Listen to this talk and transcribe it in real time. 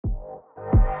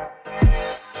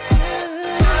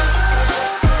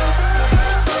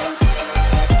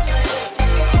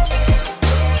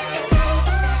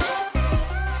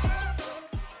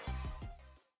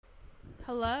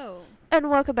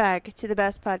welcome back to the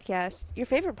best podcast, your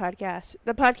favorite podcast,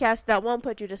 the podcast that won't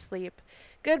put you to sleep.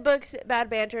 Good books,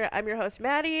 bad banter. I'm your host,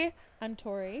 Maddie. I'm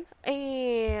Tori.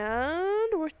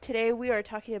 And today we are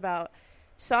talking about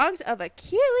Songs of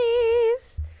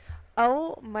Achilles.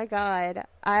 Oh my god.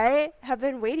 I have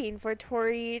been waiting for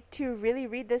Tori to really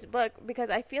read this book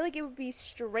because I feel like it would be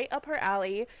straight up her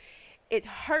alley. It's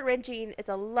heart-wrenching. It's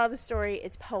a love story.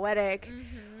 It's poetic.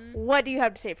 Mm-hmm. What do you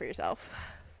have to say for yourself?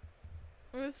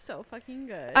 It was so fucking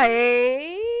good. I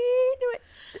knew it.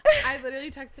 I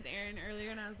literally texted Aaron earlier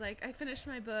and I was like, I finished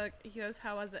my book. He goes,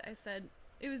 how was it? I said,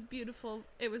 it was beautiful.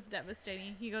 It was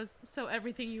devastating. He goes, so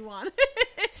everything you wanted.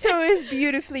 So it was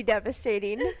beautifully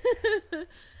devastating.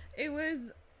 It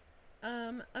was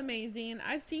amazing.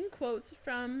 I've seen quotes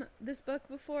from this book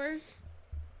before.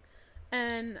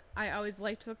 And I always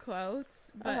liked the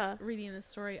quotes. But reading the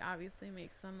story obviously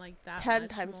makes them like that 10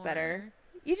 much times more. better.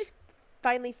 You just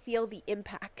finally feel the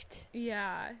impact.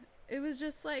 Yeah. It was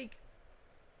just like,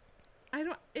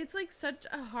 it's like such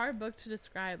a hard book to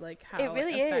describe, like how it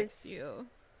really affects is. you.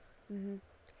 Mm-hmm.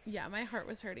 Yeah, my heart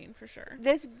was hurting for sure.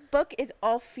 This book is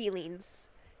all feelings.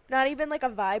 Not even like a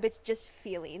vibe, it's just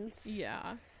feelings.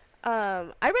 Yeah. I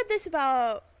read this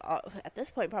about, at this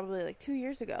point, probably like 2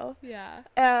 years ago. Yeah.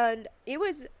 And it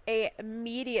was a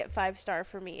immediate 5-star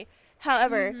for me.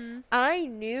 However, I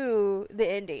knew the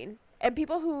ending. And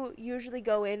people who usually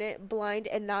go in it blind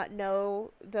and not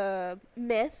know the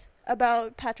myth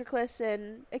about Patroclus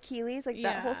and Achilles, like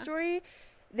that whole story,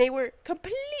 they were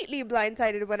completely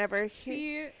blindsided whenever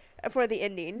for the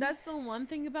ending. That's the one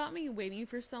thing about me waiting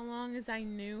for so long is I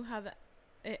knew how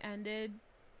it ended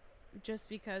just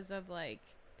because of like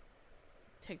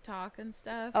TikTok and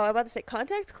stuff. Oh, I'm about to say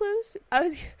context clues?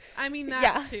 I mean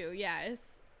that too, yes.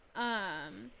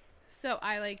 So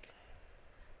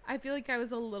I feel like I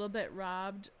was a little bit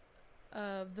robbed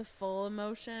of the full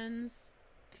emotions.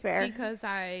 Fair. Because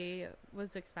I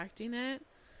was expecting it,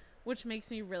 which makes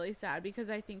me really sad because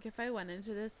I think if I went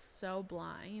into this so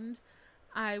blind,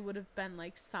 I would have been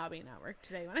like sobbing at work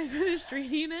today when I finished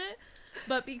reading it.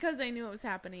 But because I knew it was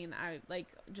happening, I like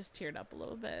just teared up a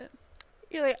little bit.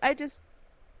 You're like, I just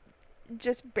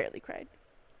barely cried.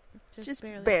 Just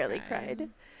barely cried.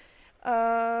 Hold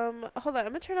on, I'm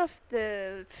gonna turn off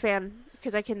the fan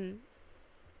because I don't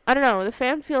know, the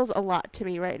fan feels a lot to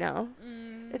me right now.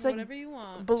 It's like whatever you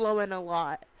want. Blowing a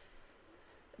lot.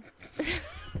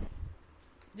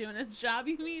 Doing its job,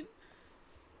 you mean?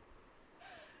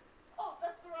 Oh,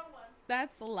 that's the wrong one.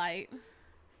 That's the light.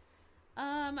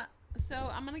 So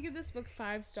I'm gonna give this book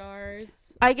 5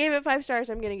 stars. I gave it 5 stars.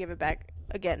 I'm gonna give it back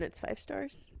again. It's 5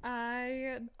 stars.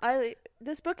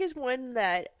 This book is one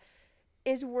that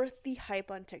is worth the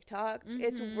hype on TikTok. Mm-hmm.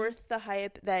 It's worth the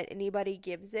hype that anybody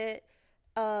gives it.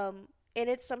 And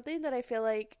it's something that I feel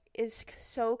like is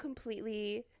so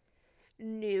completely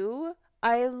new.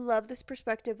 I love this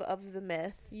perspective of the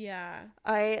myth. Yeah.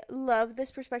 I love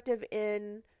this perspective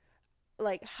in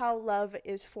like how love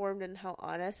is formed and how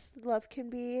honest love can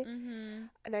be. Mm-hmm.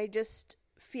 And I just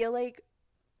feel like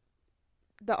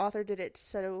the author did it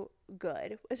so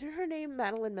good. Isn't her name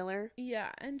Madeline Miller?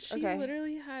 Yeah, and she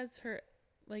literally has her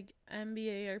like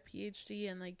MBA or PhD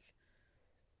in like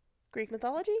Greek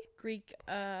mythology? Greek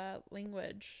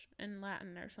language and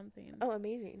Latin or something. Oh,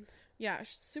 amazing. Yeah,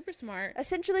 she's super smart.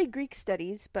 Essentially Greek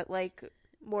studies, but like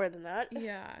more than that.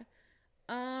 Yeah.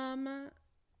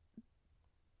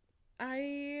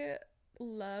 I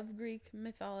love Greek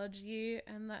mythology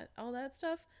and all that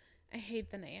stuff. I hate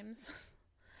the names.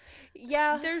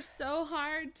 Yeah. They're so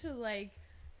hard to like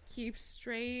keep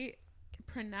straight,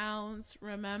 pronounce,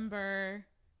 remember.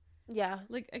 Yeah.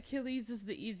 Like Achilles is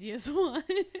the easiest one.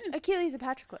 Achilles and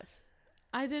Patroclus.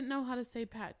 I didn't know how to say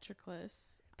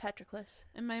Patroclus.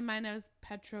 In my mind I was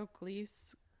Patroclus.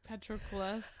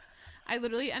 I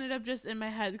literally ended up just in my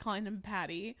head calling him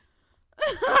Patty.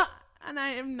 And I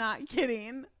am not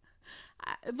kidding.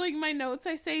 Like my notes,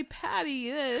 I say Patty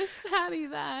this, Patty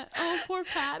that. Oh, poor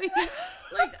Patty.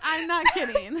 Like, I'm not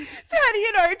kidding. Patty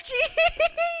and Archie.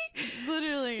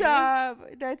 Literally. Stop.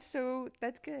 That's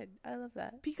good. I love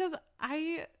that. Because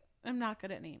I am not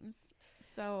good at names.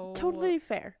 So. Totally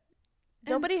fair.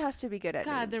 Nobody has to be good at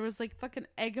names. God, there was like fucking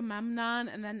Agamemnon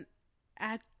and then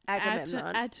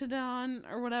Agamemnon. Atodon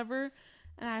or whatever.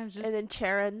 And I was just. And then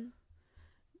Charon.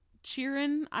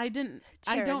 I don't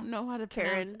know how to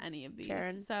pronounce any of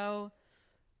these. So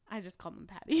I just called them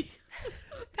Patty.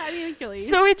 Patty and Achilles.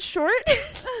 So in short,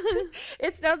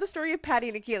 it's now the story of Patty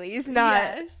and Achilles,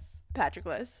 not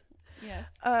Patroclus. Yes,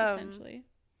 essentially.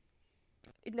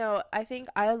 No, I think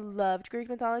I loved Greek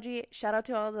mythology. Shout out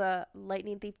to all the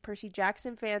Lightning Thief Percy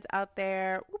Jackson fans out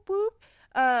there. Whoop whoop.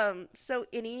 So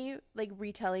any like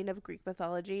retelling of Greek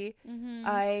mythology,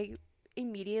 I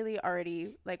immediately already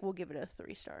like will give it a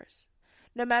 3 stars.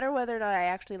 No matter whether or not I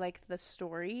actually like the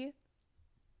story.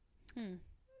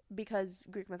 Because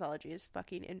Greek mythology is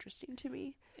fucking interesting to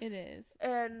me. It is.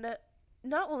 And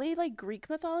not only like Greek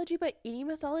mythology, but any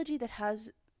mythology that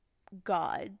has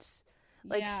gods.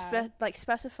 Like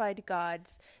specified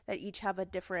gods that each have a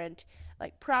different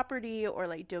like property or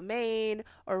like domain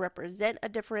or represent a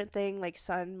different thing, like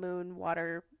sun, moon,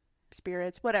 water,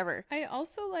 spirits, whatever. I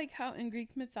also like how in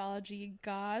Greek mythology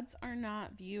gods are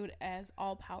not viewed as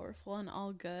all powerful and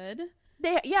all good.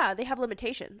 They have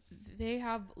limitations. They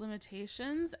have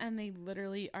limitations, and they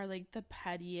literally are like the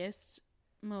pettiest,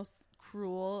 most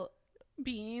cruel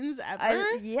beings ever.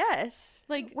 Yes.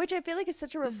 Like, which I feel like is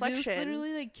such a reflection. Zeus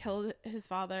literally like killed his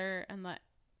father, and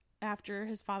after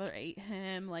his father ate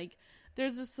him, like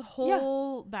there's this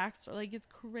whole backstory. Like, it's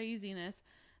craziness.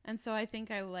 And so I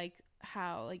think I like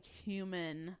how like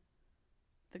human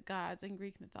the gods in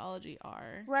Greek mythology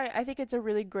are. Right. I think it's a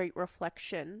really great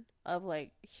reflection of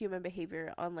like human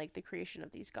behavior on like the creation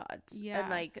of these gods. Yeah. And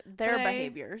like their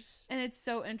behaviors. And it's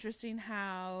so interesting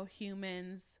how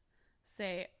humans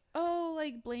say, oh,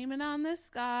 like blame it on this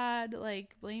god,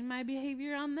 like blame my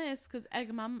behavior on this, because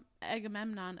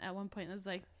Agamemnon at one point was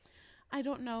like, I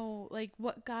don't know, like,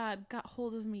 what god got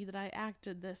hold of me that I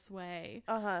acted this way.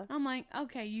 I'm like,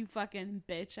 okay, you fucking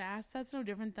bitch ass. That's no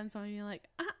different than someone being like,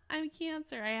 I'm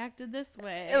Cancer, I acted this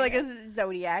way. Like a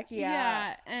zodiac,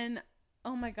 yeah. And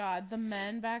oh my god, the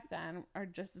men back then are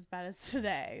just as bad as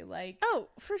today. Like, oh,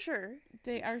 for sure.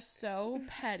 They are so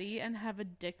petty and have a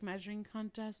dick measuring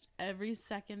contest every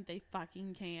second they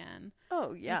fucking can.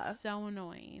 Oh, yeah. It's so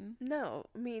annoying. No,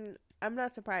 I mean, I'm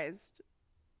not surprised.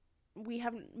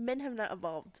 Men have not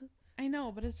evolved. I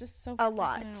know, but it's just so a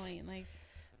lot annoying. Like,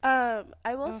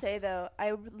 I will say though,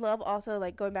 I love also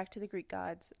like going back to the Greek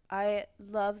gods. I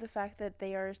love the fact that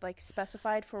they are like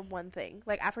specified for one thing.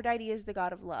 Like Aphrodite is the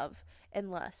god of love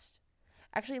and lust.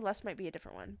 Actually, lust might be a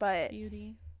different one, but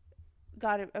beauty,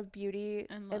 god of beauty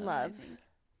and love.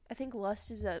 I think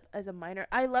lust is a minor.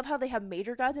 I love how they have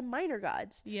major gods and minor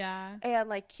gods. Yeah, and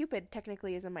like Cupid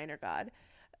technically is a minor god.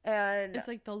 And it's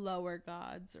like the lower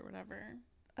gods or whatever.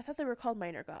 I thought they were called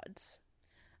minor gods.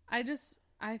 I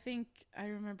think I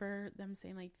remember them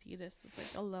saying like Thetis was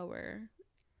like a lower.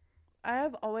 I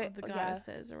have always of the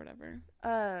goddesses or whatever.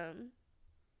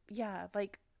 Yeah,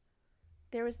 like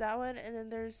there was that one, and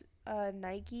then there's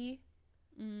Nike,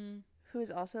 who is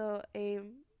also a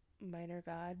minor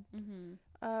god.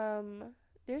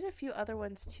 There's a few other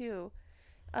ones too.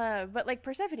 But like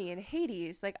Persephone and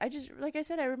Hades, like I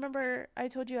said, I remember I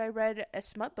told you I read a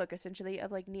smut book essentially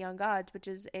of like Neon Gods, which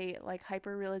is a like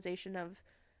hyper realization of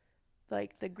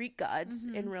like the Greek gods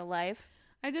in real life.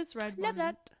 I just read Love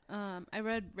that. I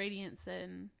read Radiant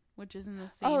Sin, which is in the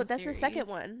same Oh, that's series. The second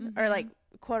one, or like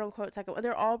quote unquote second one.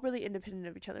 They're all really independent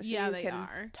of each other. So yeah, they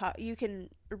are. You can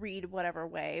read whatever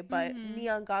way, but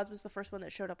Neon Gods was the first one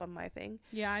that showed up on my thing.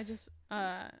 Yeah, I just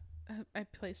I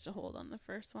placed a hold on the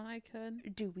first one I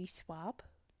could. Do we swap?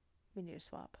 We need to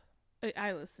swap.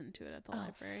 I listened to it at the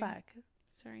library. Fuck.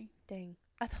 Sorry. Dang.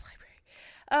 At the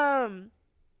library.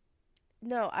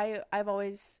 No, I've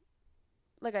always,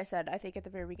 like I said, I think at the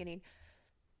very beginning,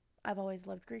 I've always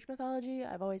loved Greek mythology.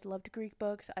 I've always loved Greek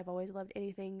books. I've always loved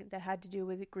anything that had to do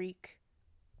with Greek.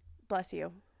 Bless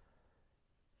you.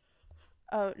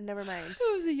 Oh, never mind.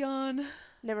 It was a yawn.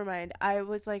 Never mind. I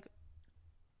was like,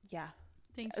 yeah.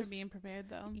 Thanks for being prepared,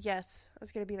 though. Yes. I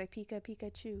was going to be like,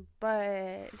 Pikachu,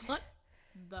 but... What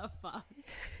the fuck?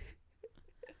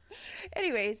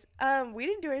 Anyways, we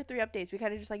didn't do our 3 updates. We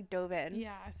kind of just, like, dove in.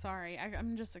 Yeah, sorry.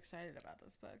 I'm just excited about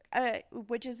this book.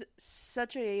 Which is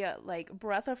such a, like,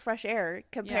 breath of fresh air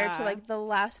compared to, like, the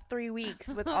last 3 weeks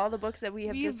with all the books that we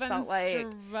have just felt like...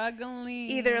 struggling.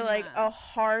 Either, like, a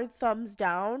hard thumbs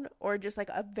down or just, like,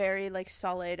 a very, like,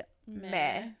 solid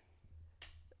meh.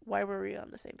 Why were we on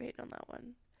the same page on that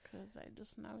one? Because I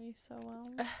just know you so well.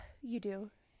 You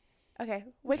do. Okay,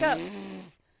 wake up.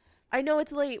 I know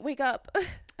it's late. Wake up.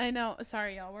 I know.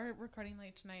 Sorry, y'all. We're recording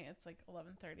late tonight. It's like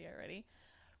 11:30 already.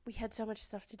 We had so much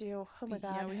stuff to do. Oh my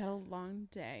god. Yeah, we had a long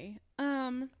day.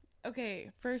 Okay,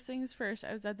 first things first.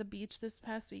 I was at the beach this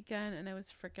past weekend, and it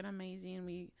was freaking amazing.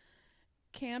 We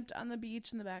camped on the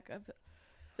beach in the back of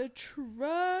the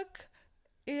truck,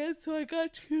 and so I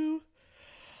got to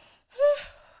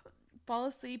fall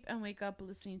asleep and wake up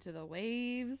listening to the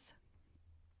waves.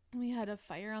 We had a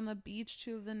fire on the beach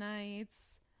 2 of the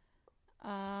nights.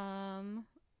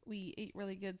 We ate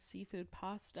really good seafood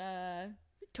pasta.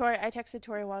 I texted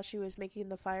Tori while she was making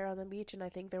the fire on the beach, and I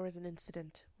think there was an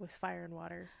incident with fire and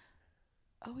water.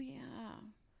 Oh, yeah.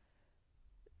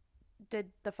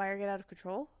 Did the fire get out of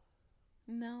control?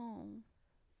 No.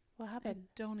 What happened? I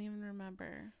don't even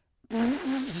remember.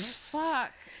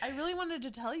 Fuck. I really wanted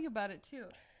to tell you about it, too.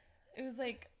 It was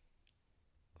like...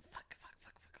 Fuck.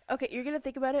 Okay, you're going to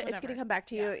think about it. Whatever. It's going to come back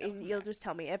to you, and you'll just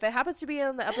tell me. If it happens to be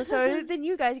on the episode, then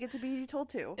you guys get to be told,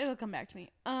 too. It'll come back to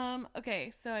me.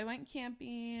 Okay, so I went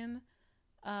camping.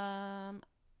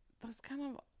 That's kind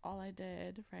of all I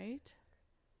did, right?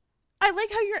 I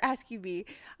like how you're asking me.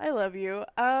 I love you.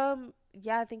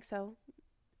 Yeah, I think so.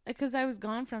 Because I was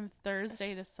gone from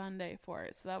Thursday to Sunday for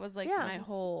it. So that was like my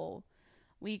whole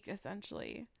week,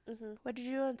 essentially. Mm-hmm. What did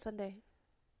you do on Sunday?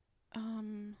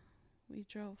 We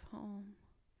drove home.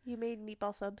 You made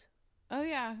meatball subs? Oh,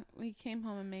 yeah. We came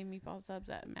home and made meatball subs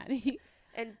at Maddie's.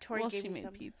 And Tori gave me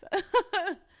some. Pizza.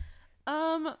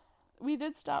 We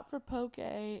did stop for poke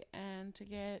and to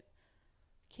get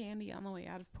candy on the way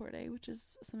out of Port A, which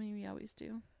is something we always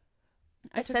do.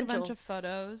 I took a bunch of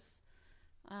photos.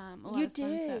 A lot of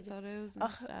sunset photos and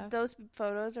stuff. Those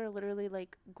photos are literally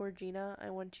like Gorgina. I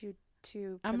want you to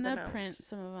print I'm gonna print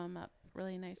some of them up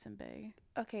really nice and big.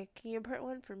 Okay, can you print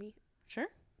one for me? Sure.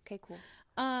 Okay, cool.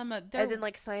 And then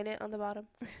like sign it on the bottom.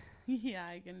 Yeah,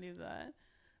 I can do that.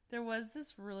 There was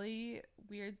this really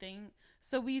weird thing.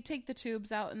 So we take the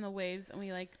tubes out in the waves and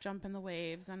we like jump in the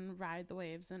waves and ride the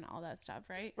waves and all that stuff,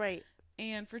 right? Right.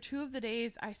 And for 2 of the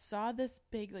days, I saw this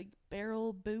big like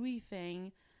barrel buoy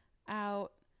thing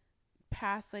out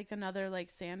past like another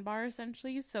like sandbar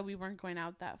essentially. So we weren't going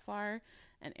out that far.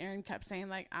 And Aaron kept saying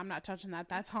like, I'm not touching that.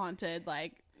 That's haunted.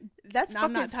 Like, that's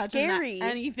fucking not touching scary.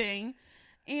 Anything.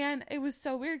 And it was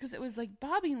so weird because it was like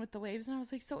bobbing with the waves. And I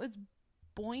was like, so it's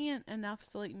buoyant enough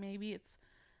so like maybe it's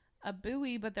a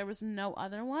buoy, but there was no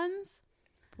other ones.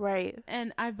 Right.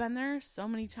 And I've been there so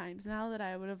many times now that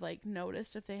I would have like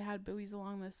noticed if they had buoys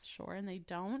along this shore, and they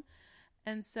don't.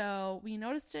 And so we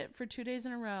noticed it for 2 days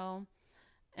in a row,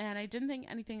 and I didn't think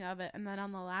anything of it. And then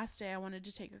on the last day, I wanted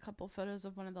to take a couple photos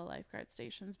of one of the lifeguard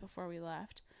stations before we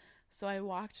left. So I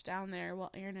walked down there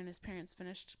while Aaron and his parents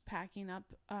finished packing up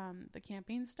the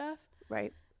camping stuff.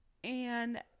 Right.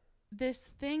 And this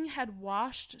thing had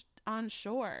washed on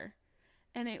shore,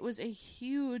 and it was a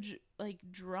huge like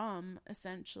drum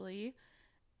essentially,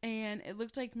 and it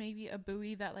looked like maybe a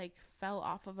buoy that like fell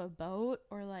off of a boat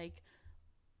or like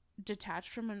detached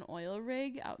from an oil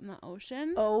rig out in the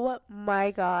ocean. Oh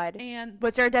my god. And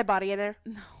was there a dead body in there?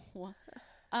 No.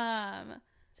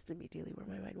 Just immediately where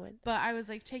my mind went. But I was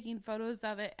like taking photos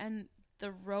of it, and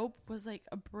the rope was like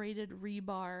a braided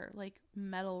rebar, like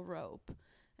metal rope,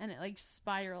 and it like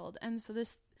spiraled. And so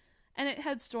and it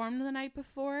had stormed the night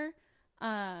before.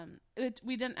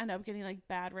 We didn't end up getting like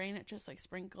bad rain. It just like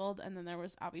sprinkled, and then there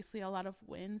was obviously a lot of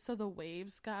wind, so the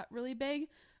waves got really big.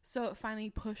 So it finally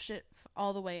pushed it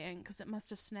all the way in, because it must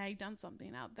have snagged on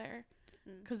something out there,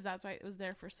 because that's why it was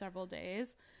there for several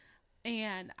days.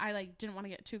 And I like didn't want to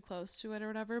get too close to it or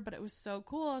whatever, but it was so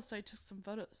cool. So I took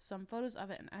some photos of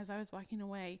it, and as I was walking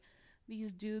away,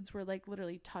 these dudes were like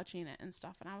literally touching it and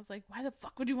stuff, and I was like, why the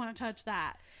fuck would you want to touch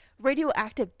that?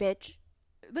 Radioactive, bitch.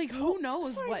 Like, who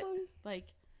knows what, like,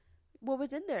 what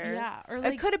was in there? Yeah, or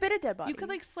like, it could have been a dead body. You could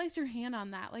like slice your hand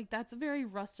on that. Like, that's a very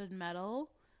rusted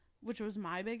metal, which was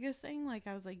my biggest thing. Like,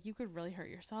 I was like, you could really hurt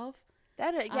yourself.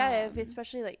 That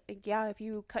especially like if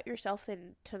you cut yourself,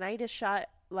 then tonight is shot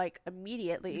like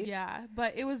immediately. Yeah,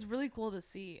 but it was really cool to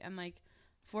see, and like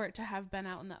for it to have been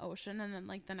out in the ocean, and then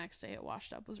like the next day it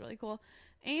washed up was really cool.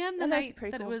 And the night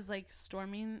that it was like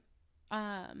storming,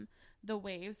 the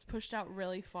waves pushed out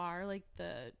really far. Like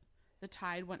the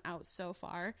tide went out so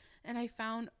far, and I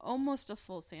found almost a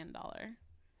full sand dollar.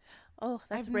 Oh,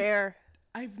 that's rare.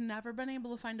 I've never been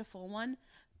able to find a full one,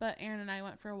 but Aaron and I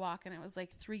went for a walk, and it was like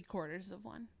 3/4 of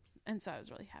one, and so I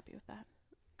was really happy with that.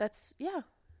 That's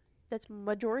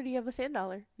majority of a sand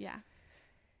dollar. Yeah.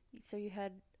 So you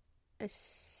had a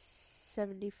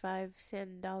 75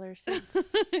 sand dollar cents.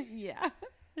 Yeah,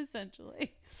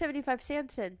 essentially 75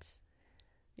 sand cents.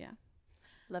 Yeah,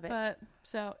 love it. But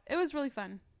so it was really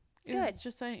fun. It Good. was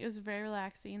just funny. It was very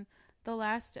relaxing. The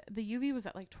UV was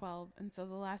at like 12, and so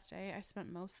the last day I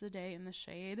spent most of the day in the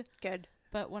shade. Good.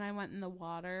 But when I went in the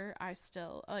water, I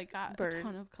still like got a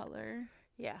ton of color.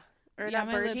 Yeah. Or yeah,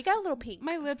 not burn. You got a little pink.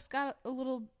 My lips got a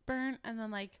little burnt, and then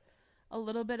like a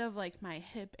little bit of like my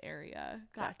hip area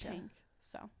got pink.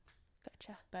 So,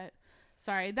 gotcha. But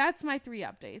sorry, that's my 3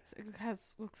 updates.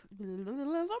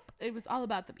 It was all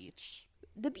about the beach.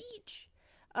 The beach.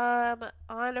 On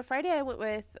a Friday, I went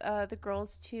with the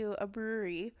girls to a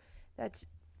brewery that's,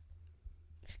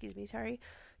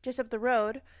 just up the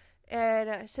road, and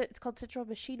it's called Central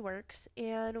Machine Works,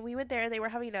 and we went there, and they were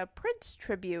having a Prince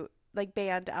tribute like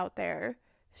band out there.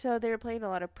 So they were playing a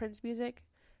lot of Prince music,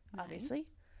 obviously.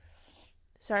 Nice.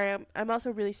 Sorry, I'm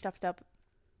also really stuffed up.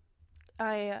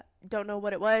 I don't know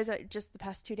what it was. Just the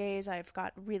past 2 days, I've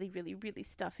got really, really, really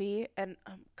stuffy, and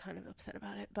I'm kind of upset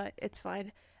about it, but it's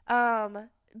fine.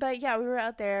 But yeah, we were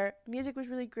out there. Music was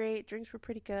really great. Drinks were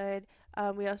pretty good.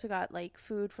 We also got like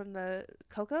food from the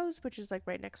Coco's, which is like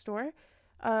right next door,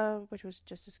 which was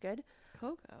just as good.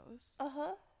 Coco's.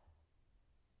 Uh-huh.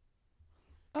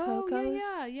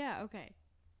 Oh, yeah. Okay.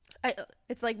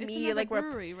 It's like it's me, like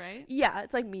brewery, right? Yeah,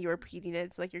 it's like me repeating it.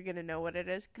 It's like you're gonna know what it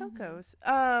is. Coco's.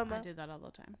 I do that all the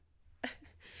time.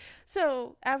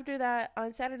 So after that,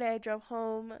 on Saturday, I drove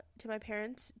home to my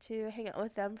parents to hang out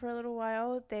with them for a little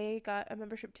while. They got a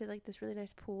membership to like this really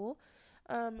nice pool,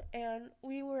 and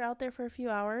we were out there for a few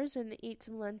hours and ate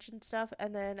some lunch and stuff.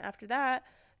 And then after that,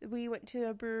 we went to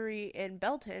a brewery in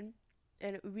Belton.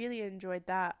 And really enjoyed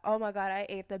that. Oh my god, I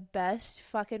ate the best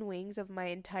fucking wings of my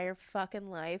entire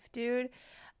fucking life, dude.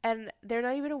 And they're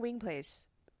not even a wing place.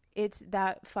 It's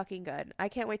that fucking good. I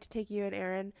can't wait to take you and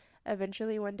Aaron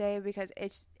eventually one day because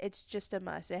it's just a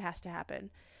must. It has to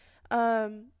happen.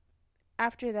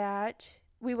 After that,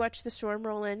 we watched the storm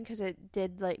roll in because it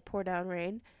did like pour down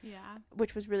rain. Yeah.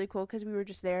 Which was really cool because we were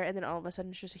just there and then all of a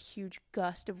sudden it's just a huge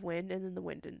gust of wind and then the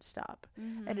wind didn't stop.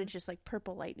 Mm-hmm. And it's just like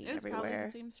purple lightning everywhere. It was probably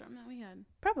the same storm that we had.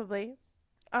 Probably.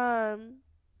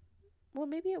 Well,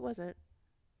 maybe it wasn't.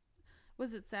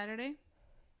 Was it Saturday?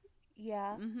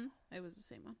 Yeah. Mm-hmm. It was the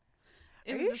same one.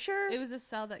 Are you sure? It was a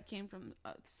cell that came from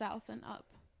south and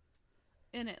up.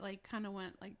 And it like kind of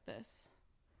went like this.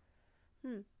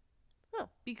 Oh.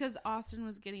 Because Austin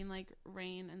was getting like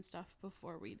rain and stuff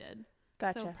before we did.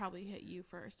 Gotcha. So it probably hit you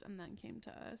first and then came to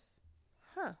us.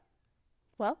 Huh.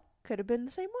 Well, could have been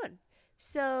the same one.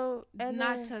 So, and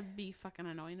not to be fucking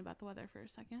annoying about the weather for a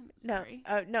second. Sorry.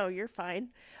 No, you're fine.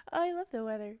 I love the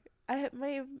weather.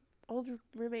 My old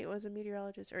roommate was a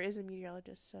meteorologist, or is a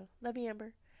meteorologist, so love you,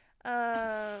 Amber.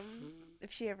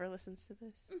 If she ever listens to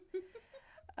this.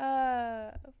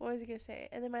 What was I gonna say?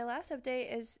 And then my last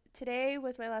update is today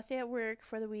was my last day at work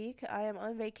for the week. I am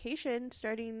on vacation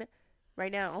starting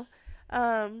right now.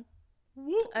 I'm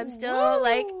still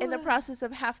like in the process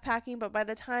of half packing, but by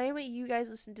the time you guys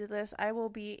listen to this, I will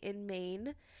be in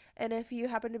Maine. And if you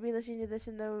happen to be listening to this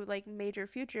in the like major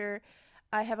future,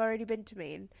 I have already been to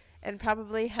Maine and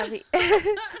probably have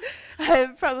I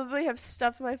probably have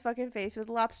stuffed my fucking face with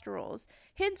lobster rolls.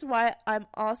 Hence why I'm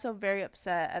also very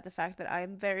upset at the fact that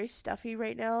I'm very stuffy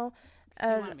right now. So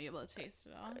you want to be able to taste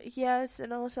it all. Yes,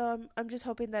 and also I'm just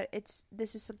hoping that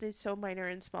this is something so minor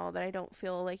and small that I don't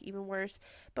feel like even worse.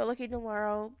 But looking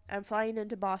tomorrow, I'm flying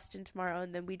into Boston tomorrow,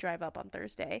 and then we drive up on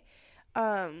Thursday.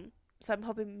 So I'm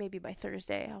hoping maybe by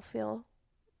Thursday I won't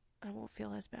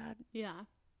feel as bad. Yeah.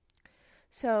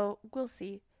 So we'll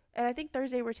see. And I think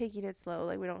Thursday we're taking it slow.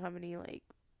 Like we don't have any like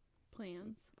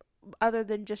plans other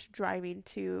than just driving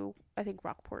to I think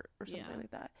Rockport or something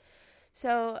like that.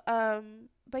 So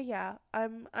but yeah,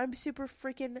 I'm super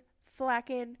freaking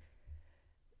flacking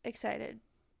excited.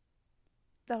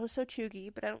 That was so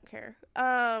chuggy, but I don't care.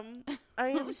 I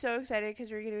am so excited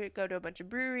because we're going to go to a bunch of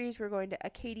breweries. We're going to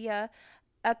Acadia,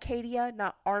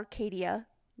 not Arcadia.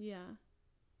 Yeah.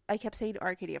 I kept saying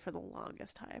Arcadia for the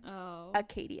longest time. Oh.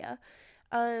 Acadia.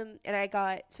 And I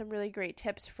got some really great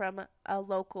tips from a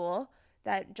local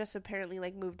that just apparently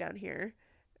like moved down here.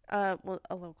 Well,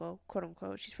 a local, quote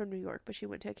unquote. She's from New York, but she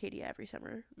went to Acadia every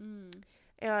summer.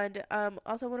 And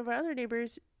also one of our other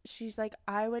neighbors, she's like,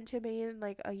 I went to Maine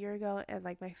like a year ago, and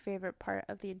like my favorite part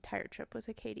of the entire trip was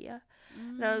Acadia.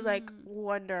 And I was like,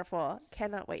 wonderful,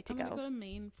 cannot wait to I'm go. gonna go to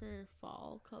Maine for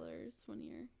fall colors one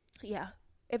year. Yeah,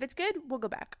 if it's good, we'll go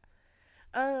back.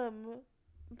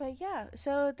 But yeah,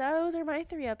 so those are my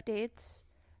 3 updates.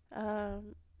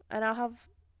 And I'll have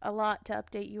a lot to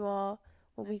update you all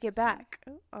when we get back,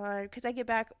 because I get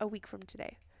back a week from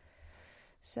today.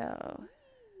 So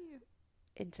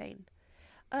insane.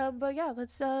 But yeah,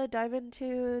 let's dive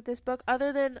into this book.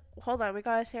 Other than, hold on, we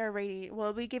gotta say our rating.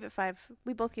 Well, we gave it 5.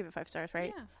 We both gave it 5 stars,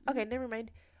 right? Yeah. Okay, never mind.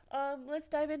 Let's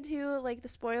dive into like the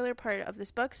spoiler part of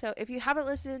this book. So if you haven't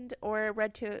listened or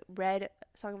read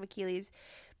Song of Achilles,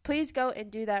 please go and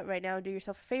do that right now. Do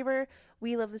yourself a favor.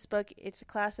 We love this book. It's a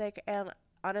classic, and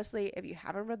honestly, if you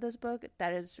haven't read this book,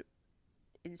 that is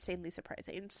insanely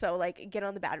surprising. So like, get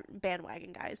on the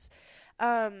bandwagon, guys.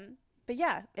 But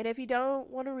yeah, and if you don't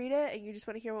want to read it and you just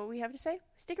want to hear what we have to say,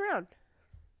 stick around.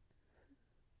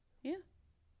 Yeah.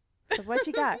 So what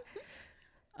you got?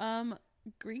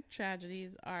 Greek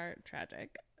tragedies are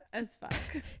tragic as fuck.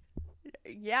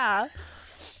 Yeah.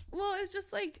 Well, it's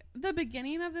just like the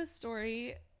beginning of this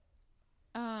story.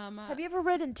 Have you ever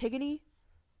read Antigone?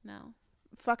 No.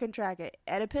 Fucking tragic.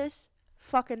 Oedipus,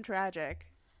 fucking tragic.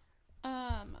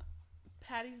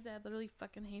 Patty's dad literally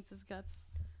fucking hates his guts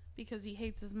because he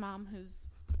hates his mom, who's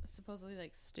supposedly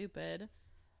like stupid.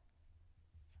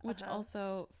 Which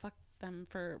also fuck them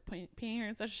for painting her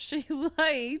in such a shitty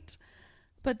light.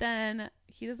 But then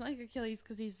he doesn't like Achilles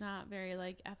because he's not very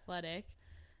like athletic.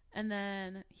 And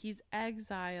then he's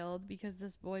exiled because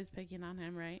this boy's picking on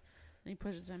him, right? And he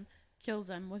pushes him, kills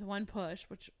him with one push,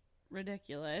 which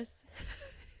ridiculous.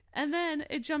 And then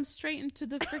it jumps straight into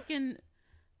the freaking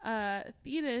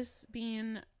Thetis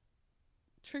being,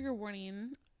 trigger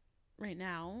warning right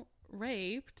now,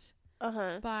 raped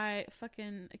by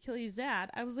fucking Achilles'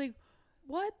 dad. I was like,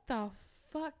 what the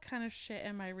fuck kind of shit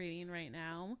am I reading right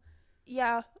now?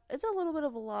 Yeah, it's a little bit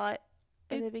of a lot.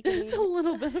 It's a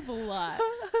little bit of a lot,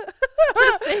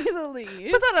 to say the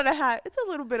least. Put that on a hat. It's a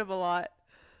little bit of a lot.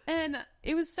 And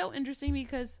it was so interesting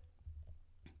because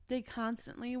they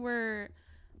constantly were,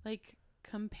 like,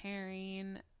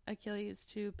 comparing Achilles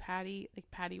to Patty. Like,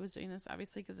 Patty was doing this,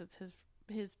 obviously, because it's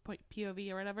his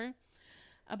POV or whatever.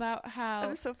 About how...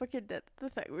 I'm so fucking dead to the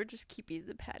fact we're just keeping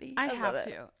the Patty. I have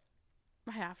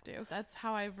to. That's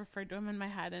how I've referred to him in my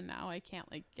head, and now I can't,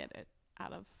 like, get it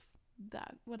out of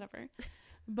that. Whatever.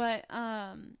 But,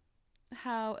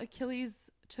 how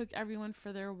Achilles took everyone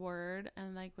for their word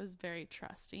and, like, was very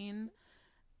trusting,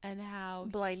 and how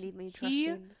blindingly trusting.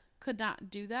 He could not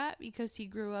do that because he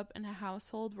grew up in a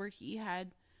household where he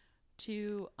had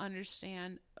to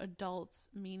understand adults'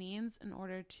 meanings in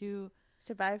order to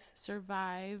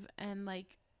survive and,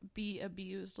 like, be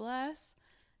abused less.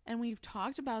 And we've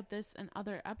talked about this in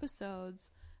other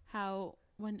episodes, how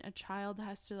when a child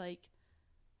has to, like,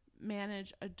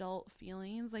 manage adult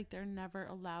feelings, like, they're never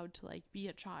allowed to, like, be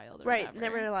a child or whatever.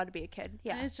 Never allowed to be a kid.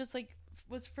 Yeah. And it's just, like,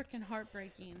 was freaking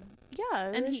heartbreaking.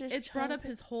 Yeah. And it brought up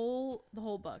the whole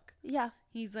book. Yeah.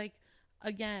 He's like,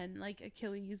 again, like,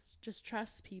 Achilles just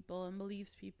trusts people and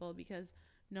believes people because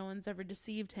no one's ever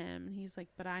deceived him. And he's like,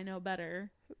 but I know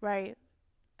better. Right.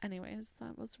 Anyways,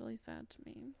 that was really sad to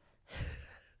me.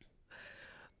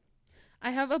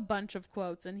 I have a bunch of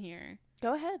quotes in here.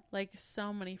 Go ahead. Like,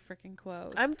 so many freaking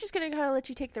quotes. I'm just going to kind of let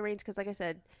you take the reins because, like I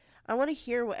said, I want to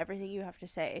hear everything you have to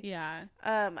say. Yeah.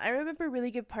 I remember really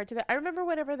good parts of it. I remember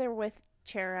whenever they're with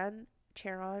Charon.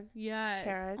 Yes.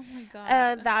 Charon. Oh, my God.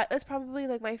 And that is probably,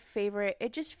 like, my favorite.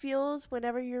 It just feels,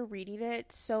 whenever you're reading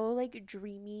it, so, like,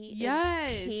 dreamy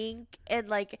and pink and,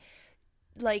 like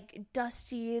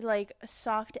dusty, like,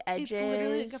 soft edges. It's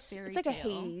literally like a fairy tale. It's like a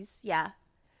haze. Yeah.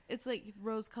 It's like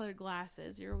rose-colored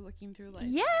glasses. You're looking through, like...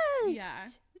 Yes! Yeah.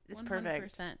 It's 100%.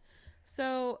 perfect.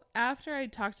 So, after I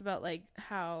talked about, like,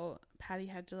 how Patty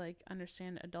had to, like,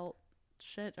 understand adult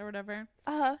shit or whatever,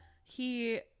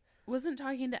 he wasn't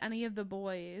talking to any of the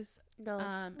boys. No.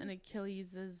 And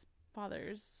Achilles'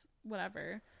 father's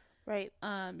whatever. Right.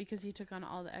 Because he took on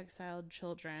all the exiled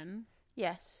children.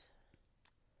 Yes.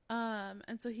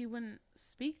 And so he wouldn't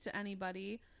speak to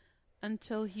anybody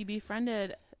until he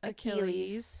befriended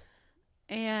Achilles.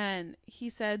 And he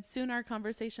said, soon our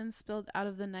conversation spilled out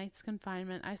of the night's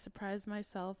confinement. I surprised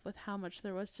myself with how much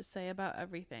there was to say about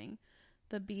everything.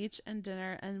 The beach and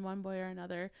dinner and one boy or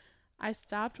another. I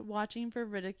stopped watching for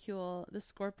ridicule, the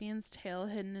scorpion's tail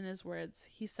hidden in his words.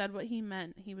 He said what he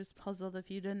meant. He was puzzled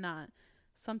if you did not.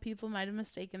 Some people might have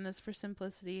mistaken this for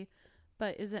simplicity,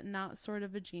 but is it not sort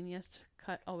of a genius to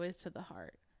cut always to the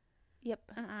heart? Yep.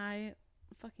 And I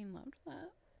fucking loved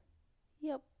that.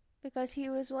 Yep. Because he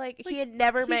was like he had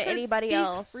never met anybody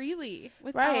else freely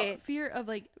without fear of,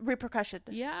 like, repercussion.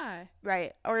 Yeah.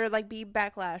 Right. Or, like, being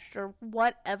backlashed or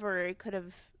whatever. It could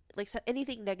have, like,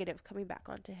 anything negative coming back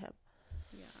onto him.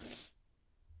 Yeah.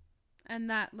 And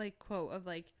that, like, quote of,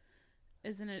 like,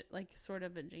 isn't it, like, sort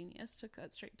of a genius to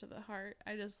cut straight to the heart?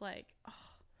 I just, like, oh,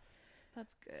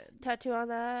 that's good. Tattoo on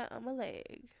that on my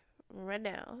leg right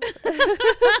now.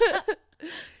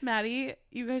 Maddie,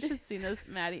 you guys should see this.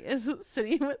 Maddie is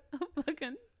sitting with a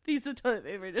fucking piece of toilet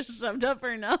paper just shoved up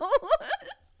her nose.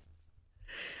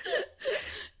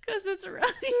 Because it's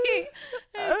runny.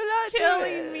 I'm not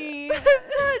killing me. I'm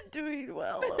not doing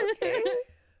well, okay?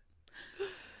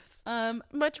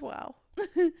 Much wow.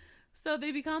 So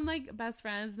they become, like, best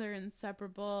friends. They're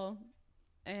inseparable.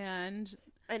 And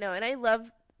I know, and I love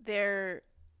their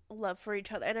love for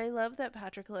each other. And I love that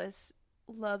Patroclus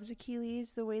loves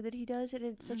Achilles the way that he does, and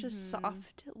it's such a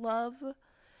soft love.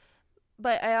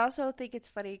 But I also think it's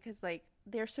funny because, like,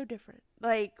 they're so different.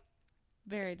 Like,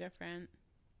 very different.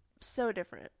 So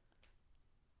different.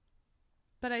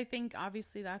 But I think,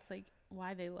 obviously, that's, like,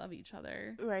 why they love each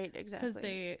other. Right, exactly. Because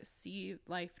they see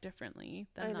life differently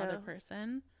than the other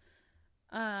person.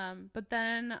 But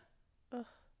then,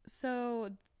 so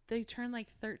they turn like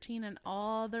 13 and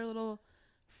all their little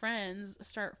friends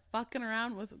start fucking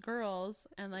around with girls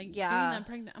and like getting them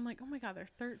pregnant. I'm like, oh my god, they're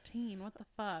 13. What the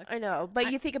fuck? I know,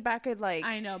 but you think back in like,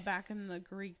 I know, back in the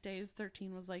Greek days,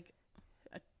 13 was like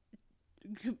a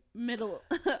middle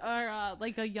or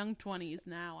like a young 20s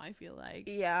now. I feel like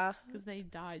because they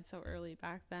died so early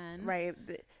back then. Right.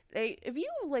 If you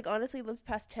like honestly lived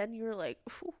past 10, you were like,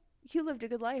 you lived a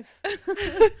good life.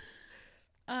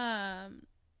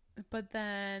 But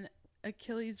then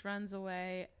Achilles runs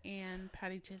away and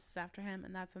Patty chases after him,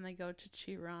 and that's when they go to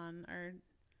Chiron or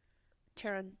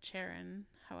Charon,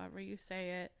 however you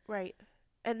say it. Right.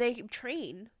 And they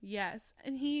train. Yes.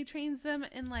 And he trains them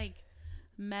in like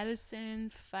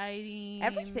medicine, fighting,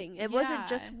 everything. It wasn't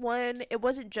just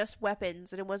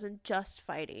weapons, and it wasn't just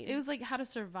fighting. It was like how to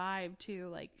survive too,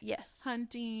 like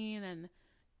hunting and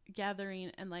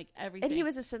gathering and like everything. And he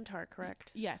was a centaur,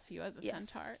 correct? Yes, he was a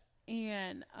centaur.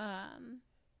 And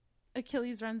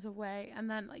Achilles runs away, and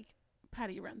then like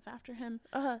Patty runs after him,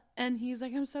 and he's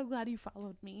like, "I'm so glad you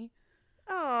followed me."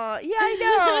 Oh, yeah, I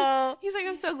know. He's like,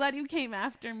 "I'm so glad you came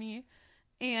after me,"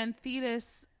 and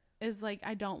Thetis is like,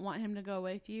 "I don't want him to go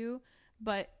with you,"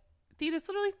 but Thetis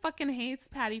literally fucking hates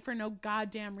Patty for no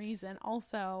goddamn reason.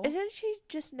 Also, doesn't she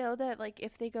just know that like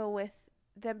if they go with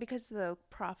them because of the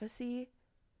prophecy?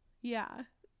 Yeah,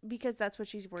 because that's what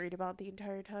she's worried about the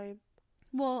entire time.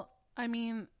 Well, I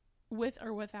mean, with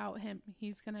or without him,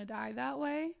 he's gonna die that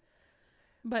way.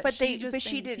 But she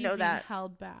didn't know that.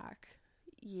 Held back.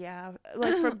 Yeah,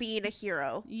 like from being a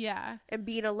hero. Yeah, and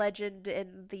being a legend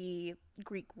in the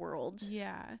Greek world.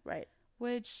 Yeah, right.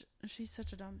 Which she's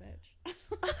such a dumb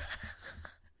bitch.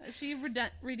 She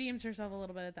redeems herself a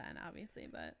little bit at the end, obviously,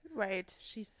 but right,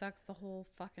 she sucks the whole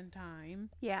fucking time.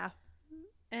 Yeah,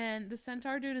 and the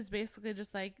centaur dude is basically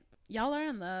just like, y'all are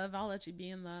in love, I'll let you be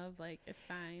in love, like it's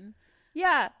fine.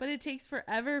 Yeah, but it takes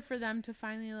forever for them to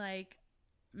finally like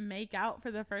make out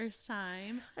for the first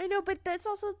time. I know, but that's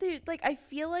also like I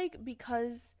feel like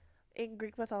because in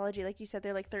Greek mythology, like you said,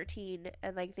 they're like 13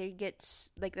 and like they get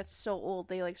like that's so old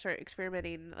they like start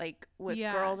experimenting like with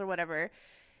girls or whatever.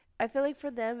 I feel like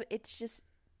for them it's just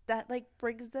that like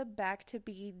brings them back to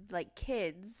being like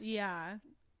kids. Yeah,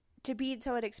 to being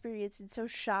so inexperienced and so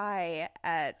shy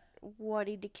at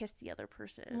wanting to kiss the other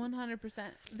person. 100%.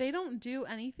 They don't do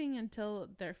anything until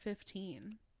they're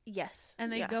 15. Yes.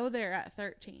 And they go there at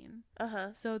 13.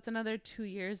 So it's another 2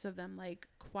 years of them like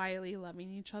quietly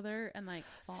loving each other and like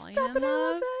falling in love. I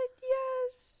love that.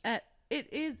 Yes. It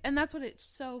is, and that's what it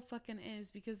so fucking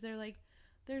is, because they're like,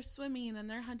 they're swimming and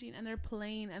they're hunting and they're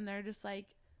playing and they're just like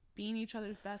being each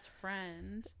other's best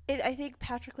friend. I think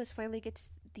Patroclus finally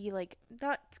gets the like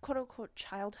not quote unquote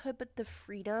childhood, but the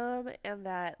freedom and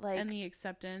that like and the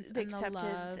acceptance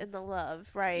and the love,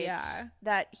 right? Yeah,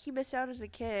 that he missed out as a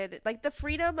kid, like the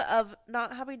freedom of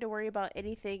not having to worry about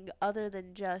anything other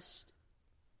than just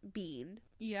being.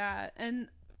 Yeah, and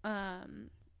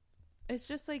it's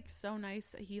just like so nice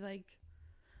that he like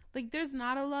there's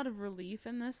not a lot of relief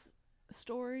in this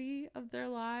story of their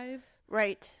lives,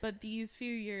 right? But these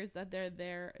few years that they're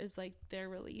there is like their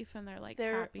relief and their like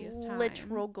happiest time,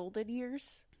 literal golden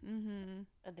years. Mm-hmm.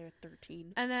 And they're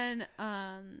 13. And then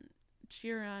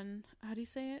Chiron, how do you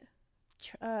say it?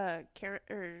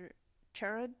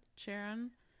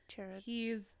 Charon.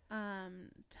 He's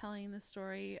telling the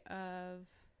story of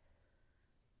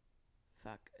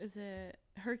is it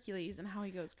Hercules and how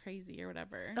he goes crazy or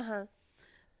whatever.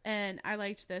 And I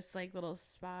liked this like little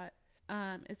spot.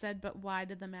 It said, "But why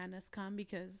did the madness come?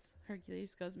 Because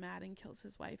Hercules goes mad and kills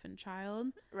his wife and child."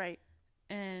 Right.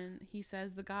 And he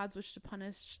says the gods wish to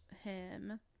punish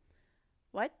him.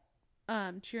 What?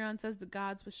 Chiron says the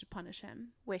gods wish to punish him.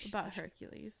 About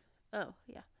Hercules. Oh,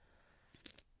 yeah.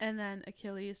 And then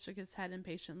Achilles shook his head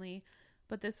impatiently.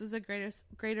 But this was a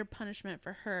greater punishment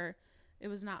for her. It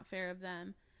was not fair of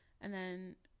them. And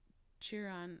then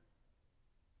Chiron...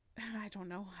 I don't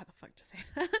know how the fuck to say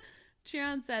that.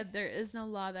 Chiron said, "There is no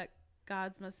law that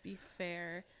gods must be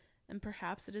fair, and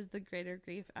perhaps it is the greater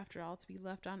grief after all to be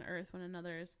left on earth when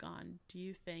another is gone. Do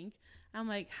you think?" I'm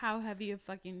like, how heavy of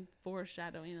fucking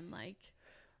foreshadowing and like,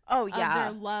 oh yeah,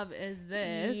 of their love is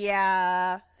this?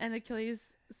 Yeah. And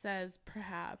Achilles says,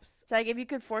 "Perhaps." So like, if you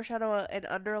could foreshadow and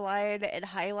underline and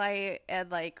highlight and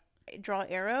like draw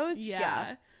arrows,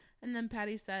 yeah. And then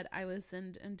Patty said, "I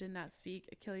listened and did not speak."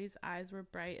 Achilles' eyes were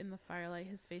bright in the firelight,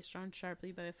 his face drawn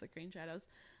sharply by the flickering shadows.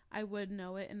 "I would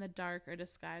know it in the dark or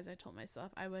disguise," I told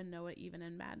myself. "I would know it even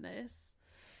in madness."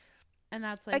 And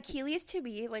that's like... Achilles to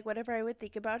me, like whenever I would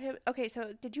think about him... Okay,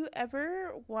 so did you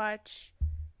ever watch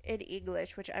in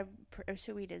English, which I'm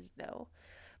assuming is no,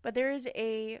 but there is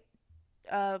a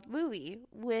movie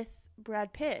with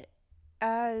Brad Pitt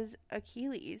as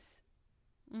Achilles.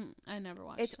 I never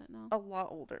watched it. No. A lot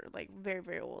older, like very,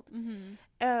 very old.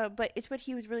 Mm-hmm. But it's when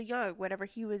he was really young, whenever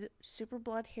he was super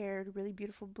blonde haired, really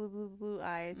beautiful blue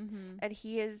eyes, and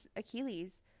he is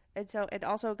Achilles. And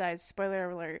also, guys, spoiler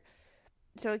alert.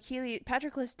 So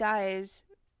Patroclus dies,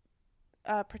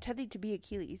 pretending to be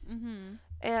Achilles,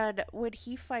 and when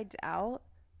he finds out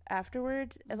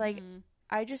afterwards, like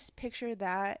I just picture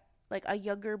that. Like a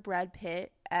younger Brad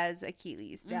Pitt as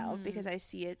Achilles now because I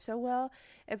see it so well.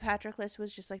 And Patroclus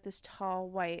was just like this tall,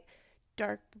 white,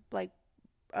 dark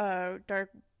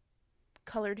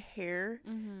colored hair,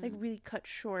 like really cut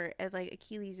short. And like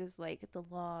Achilles is like the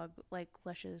long, like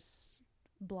luscious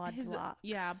blonde locks.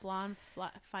 Yeah, blonde,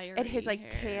 fiery and his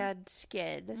like hair. tanned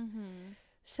skin.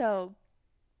 So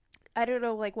I don't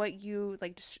know like what you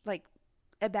like just like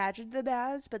imagined them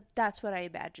as, but that's what I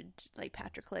imagined like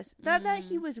Patroclus. Not that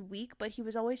he was weak, but he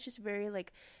was always just very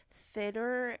like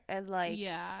thinner and like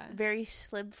very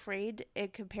slim framed in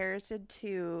comparison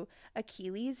to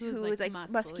Achilles, who was like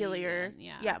muscular.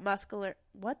 Muscular.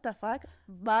 What the fuck?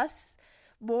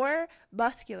 More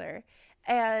muscular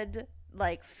and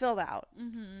like filled out.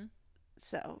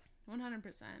 So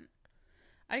 100%.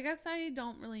 I guess I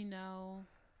don't really know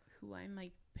who I'm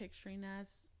like picturing as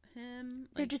him.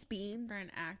 They're like, just beans for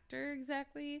an actor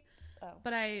exactly.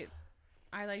 But I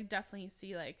like definitely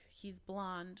see like he's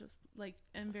blonde, like,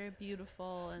 and very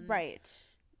beautiful, and right.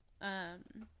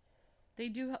 They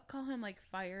do call him like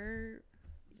fire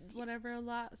whatever a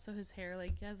lot, so his hair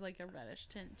like has like a reddish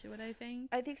tint to it. I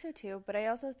think so too, but I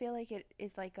also feel like it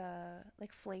is like a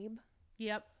like flame.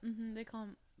 Yep. They call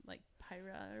him like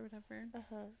Pyra or whatever.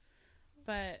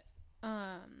 But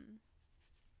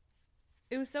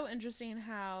it was so interesting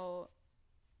how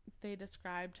they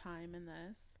describe time in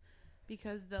this,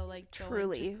 because they'll like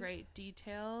go into great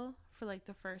detail for like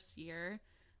the first year,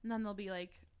 and then they'll be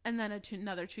like, and then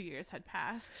another 2 years had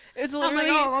passed. It's literally,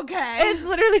 I'm like, oh, okay. It's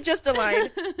literally just a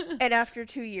line. And after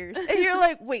 2 years, and you're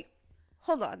like, wait,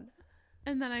 hold on.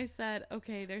 And then I said,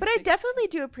 okay, there's. But I definitely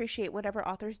do appreciate whenever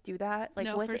authors do that, like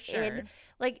for sure.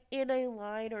 like in a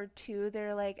line or two,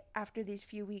 they're like, after these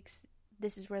few weeks,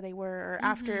 this is where they were, or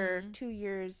after 2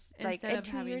 years, like, and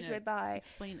 2 years went by.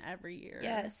 Explain every year.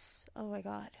 Yes. Oh my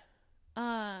god.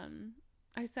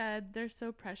 I said they're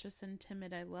so precious and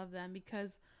timid. I love them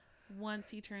because once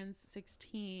he turns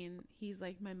 16, he's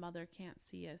like, my mother can't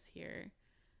see us here,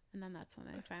 and then that's when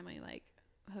they finally like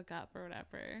hook up or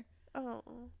whatever.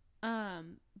 Oh.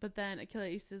 But then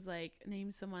Achilles is like,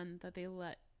 name someone that they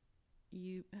let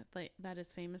you like that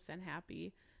is famous and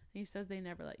happy. And he says they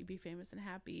never let you be famous and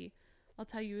happy. I'll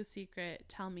tell you a secret.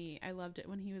 Tell me. I loved it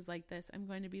when he was like this. I'm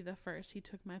going to be the first. He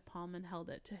took my palm and held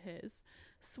it to his.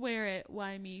 Swear it.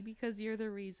 Why me? Because you're the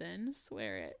reason.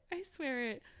 Swear it. I swear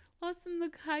it. Lost in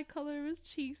the high color of his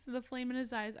cheeks and the flame in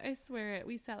his eyes. I swear it.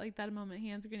 We sat like that a moment,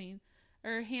 hands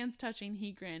touching.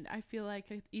 He grinned. I feel like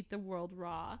I could eat the world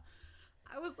raw.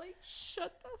 I was like,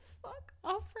 shut the fuck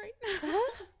up right now.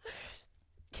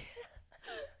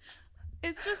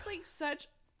 It's just like such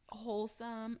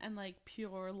wholesome and like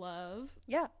pure love.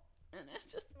 Yeah. And it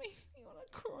just makes me want to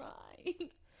cry.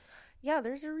 Yeah,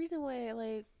 there's a reason why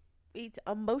like it's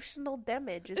emotional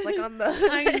damage is like on the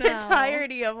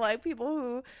entirety of like people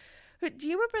who do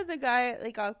you remember the guy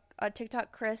like on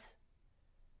TikTok, Chris?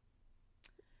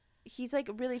 He's like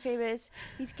really famous.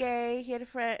 He's gay. He had a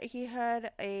friend. He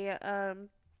had a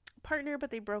partner,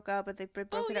 but they broke up. But they've been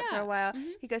broken up for a while.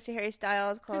 He goes to Harry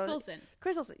Styles. Chris Olsen.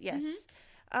 Yes.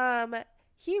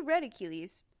 He read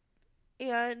Achilles,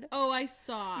 and I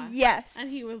saw. Yes.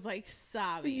 And he was like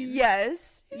sobbing.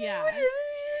 Yes. Yeah. I'm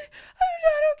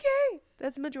not okay.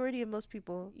 That's the majority of most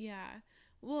people. Yeah.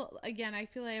 Well, again, I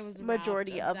feel like I was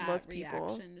majority of most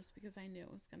people just because I knew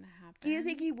it was gonna happen. Do you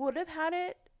think he would have had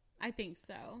it? I think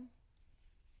so.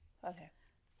 Okay.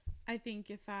 I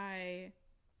think if I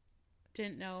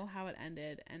didn't know how it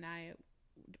ended and I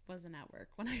wasn't at work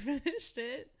when I finished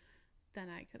it, then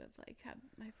I could have like had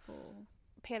my full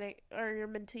panic or your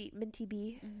minty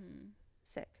bee.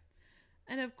 Sick.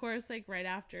 And of course, like right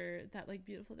after that, like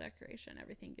beautiful decoration,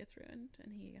 everything gets ruined,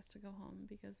 and he has to go home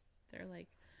because they're like,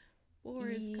 war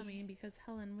is coming because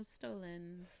Helen was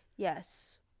stolen.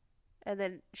 Yes. And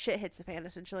then shit hits the fan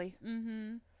essentially.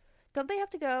 Don't they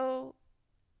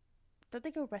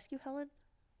go rescue Helen?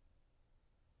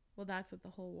 Well, that's what the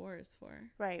whole war is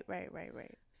for. Right.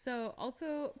 So,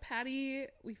 also, Patty,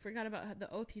 we forgot about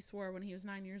the oath he swore when he was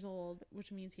 9 years old,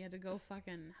 which means he had to go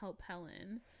fucking help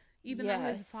Helen. Even though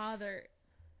his father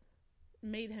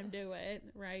made him do it,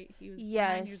 right? He was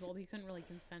 9 years old. He couldn't really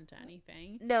consent to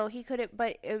anything. No, he couldn't,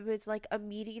 but it was like a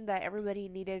meeting that everybody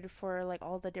needed for like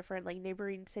all the different like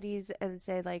neighboring cities, and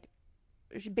say like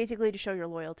basically to show your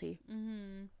loyalty.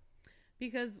 Mm-hmm.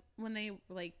 Because when they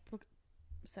like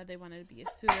said they wanted to be a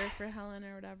suitor for Helen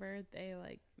or whatever, they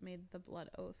like made the blood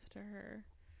oath to her.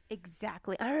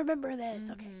 Exactly. I remember this.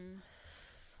 Mm-hmm. Okay.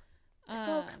 It's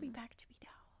all coming back to me now.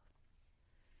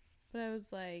 But I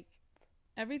was like,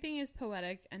 everything is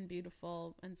poetic and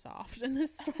beautiful and soft in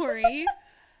this story.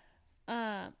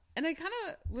 And I kind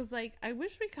of was like, I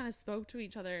wish we kind of spoke to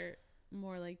each other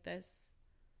more like this.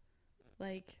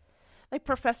 Like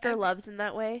Professor Loves in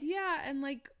that way. Yeah, and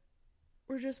like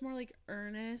we're just more like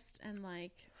earnest and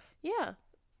like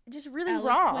just really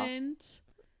eloquent. Raw.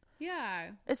 Yeah.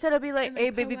 Instead of being like,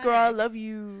 hey, baby girl, I love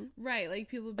you. Right. Like,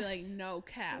 people would be like, no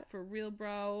cap. For real,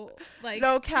 bro. Like,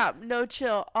 no cap. No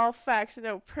chill. All facts.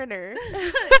 No printer.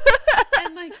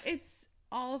 And, like, it's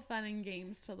all fun and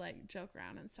games to, like, joke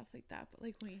around and stuff like that. But,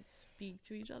 like, when you speak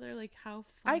to each other, like, how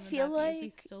fun would that be if we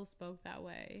still spoke that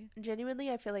way?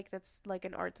 Genuinely, I feel like that's, like,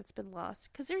 an art that's been lost.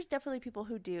 Because there's definitely people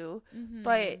who do. Mm-hmm.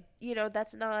 But, you know,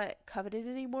 that's not coveted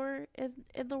anymore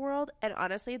in the world. And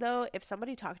honestly, though, if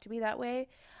somebody talked to me that way,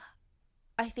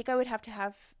 I think I would have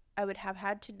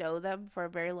had to know them for a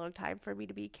very long time for me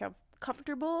to be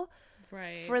comfortable,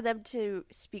 right? For them to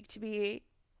speak to me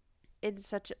in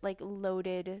such like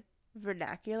loaded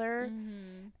vernacular,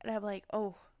 and I'm like,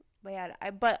 oh man,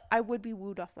 I would be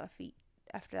wooed off my feet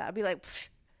after that. I'd be like,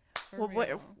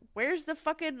 well, where's the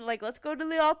fucking like? Let's go to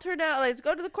the altar now. Let's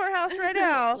go to the courthouse right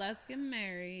now. Let's get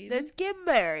married. Live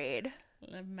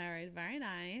married. Very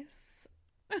nice.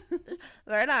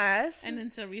 Very nice. And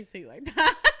instead we speak like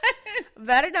that.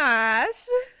 Very nice.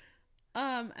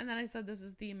 And then I said, this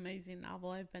is the amazing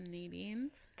novel I've been needing.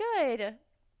 Good.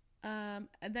 And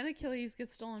then Achilles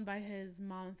gets stolen by his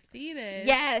mom Thetis.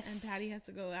 Yes. And Patty has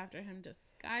to go after him to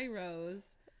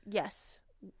Skyros. Yes.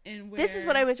 And this is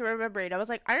what I was remembering. I was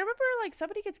like, I remember like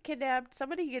somebody gets kidnapped.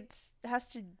 Somebody has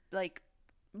to like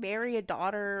marry a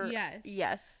daughter. Yes.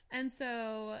 Yes. And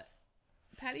so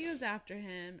Patty goes after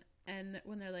him. And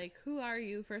when they're like, who are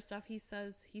you? First off, he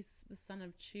says he's the son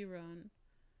of Chiron,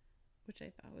 which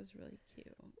I thought was really cute.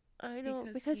 I know,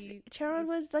 because Chiron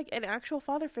was like an actual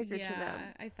father figure to them.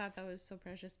 Yeah, I thought that was so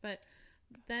precious. But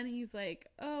then he's like,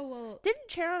 oh, well. Didn't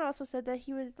Chiron also said that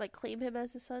he was like claim him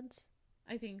as his sons?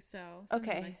 I think so.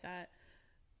 Something like that.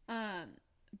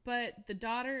 But the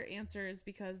daughter answers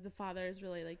because the father is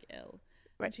really like ill.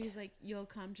 Right. And she's like, you'll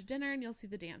come to dinner and you'll see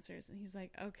the dancers. And he's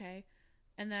like, okay.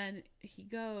 And then he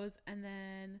goes, and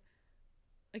then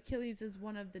Achilles is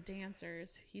one of the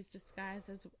dancers. He's disguised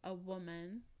as a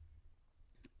woman.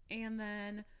 And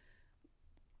then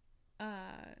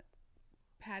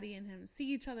Patty and him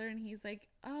see each other, and he's like,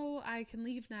 oh, I can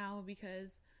leave now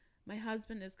because my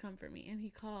husband has come for me. And he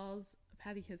calls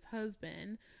Patty his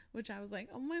husband, which I was like,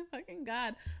 oh my fucking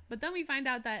God. But then we find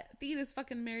out that Thetis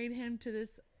fucking married him to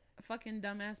this fucking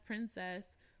dumbass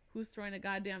princess who's throwing a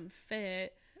goddamn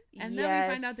fit. And then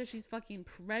we find out that she's fucking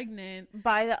pregnant.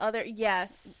 By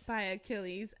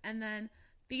Achilles. And then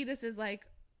Thetis is like,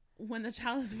 when the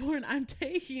child is born, I'm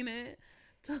taking it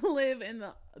to live in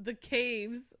the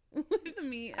caves with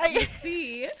me at the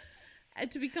sea. And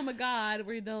to become a god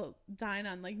where they'll dine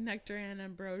on like nectar and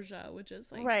ambrosia, which is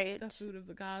like the food of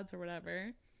the gods or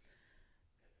whatever.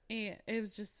 And it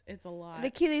was just, it's a lot. And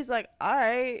Achilles like, all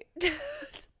right.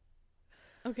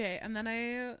 Okay, and then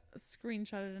I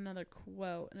screenshotted another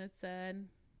quote, and it said,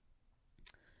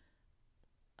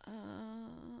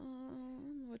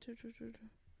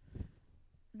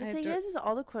 the thing is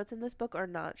all the quotes in this book are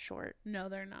not short. No,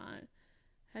 they're not.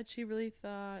 Had she really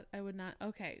thought I would not?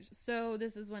 Okay, so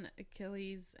this is when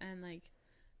Achilles and, like,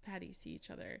 Patty see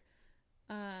each other.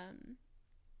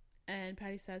 And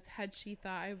Patty says, had she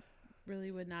thought I really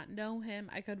would not know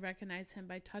him, I could recognize him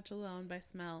by touch alone, by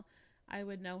smell. I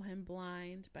would know him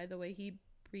blind by the way he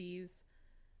breathes.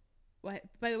 By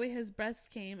the way his breaths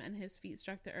came and his feet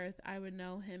struck the earth, I would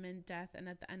know him in death and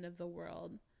at the end of the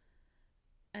world.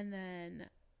 And then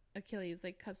Achilles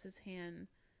like cups his hand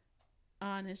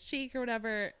on his cheek or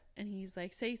whatever, and he's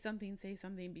like, say something,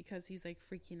 because he's like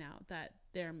freaking out that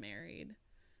they're married.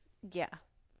 Yeah.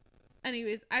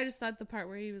 Anyways, I just thought the part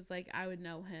where he was like, I would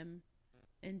know him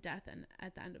in death and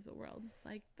at the end of the world,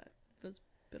 like, that was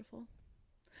beautiful.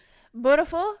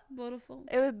 Beautiful?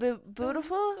 It would be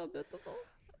beautiful? So beautiful.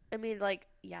 I mean, like,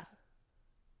 yeah.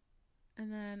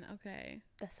 And then, okay.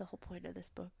 That's the whole point of this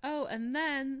book. Oh, and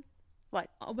then... What?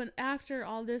 When after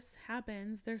all this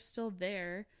happens, they're still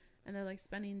there, and they're, like,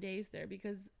 spending days there,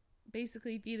 because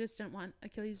basically Thetis didn't want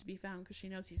Achilles to be found because she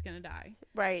knows he's going to die.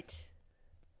 Right.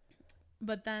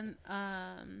 But then,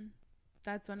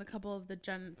 that's when a couple of the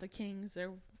kings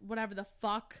or whatever the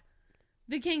fuck,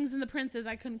 the kings and the princes,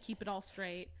 I couldn't keep it all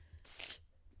straight.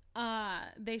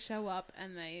 They show up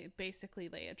and they basically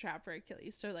lay a trap for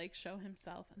Achilles to like show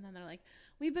himself. And then they're like,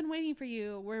 we've been waiting for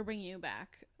you. We're bringing you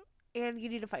back. And you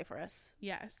need to fight for us.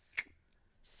 Yes.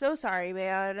 So sorry,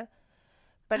 man.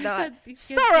 But not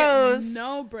Sorrows.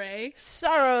 No break.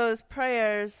 Sorrows,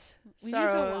 prayers. We need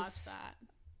to watch that.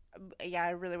 Yeah,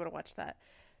 I really want to watch that.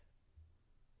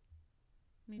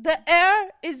 The heir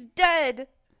is dead.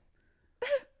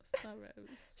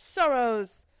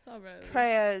 Sorrows.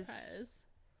 Prayers.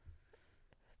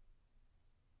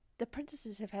 The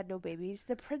princesses have had no babies.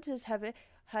 The princes have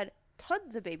had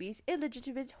tons of babies.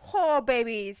 Illegitimate whore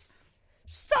babies.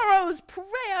 Sorrows.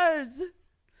 Prayers.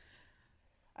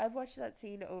 I've watched that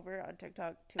scene over on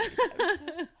TikTok too many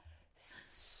times.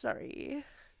 Sorry.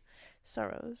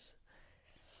 Sorrows.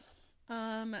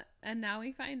 And now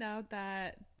we find out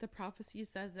that the prophecy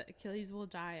says that Achilles will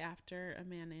die after a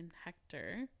man named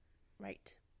Hector.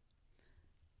 Right.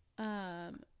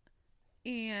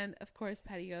 And of course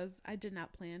Patty goes, I did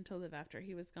not plan to live after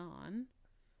he was gone.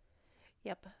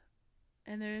 Yep.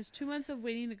 And there's 2 months of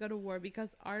waiting to go to war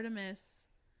because Artemis,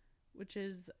 which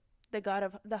is the god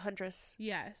of the huntress.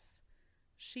 Yes.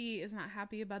 She is not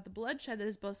happy about the bloodshed that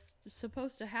is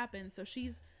supposed to happen, so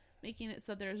she's making it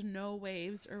so there's no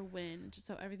waves or wind,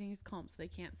 so everything's calm, so they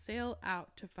can't sail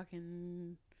out to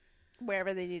fucking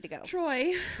wherever they need to go.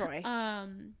 Troy.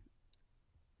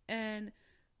 And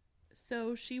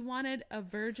so she wanted a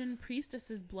virgin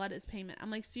priestess's blood as payment. I'm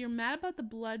like, so you're mad about the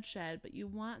bloodshed, but you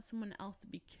want someone else to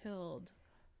be killed.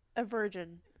 A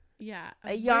virgin. Yeah,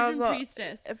 a young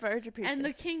priestess. A virgin priestess. And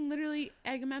the king literally,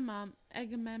 Agamemnon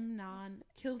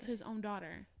kills his own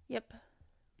daughter. Yep.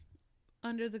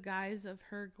 Under the guise of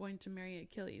her going to marry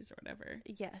Achilles or whatever.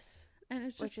 Yes. And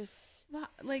it's just,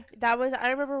 like... That was, I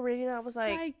remember reading that, I was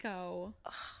like... Psycho.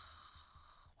 Oh,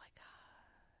 my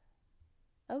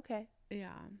God. Okay.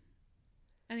 Yeah.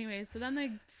 Anyway, so then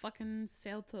they fucking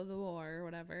sail to the war or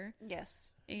whatever. Yes.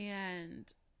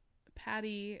 And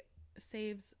Patty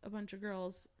saves a bunch of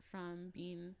girls from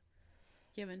being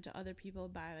given to other people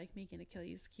by, like, making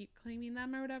Achilles keep claiming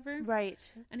them or whatever. Right.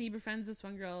 And he befriends this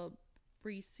one girl...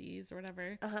 Bree's or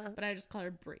whatever, but I just call her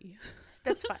Bree.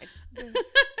 That's fine.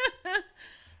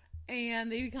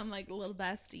 And they become like little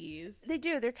besties. They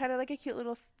do. They're kind of like a cute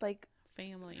little like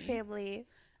family.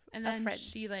 And then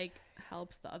she like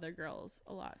helps the other girls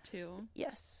a lot too.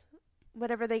 Yes.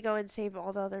 Whenever they go and save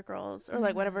all the other girls, or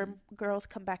like whenever girls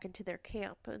come back into their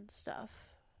camp and stuff.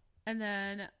 And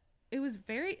then it was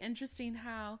very interesting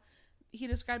how he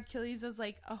described Achilles as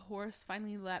like a horse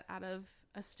finally let out of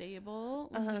a stable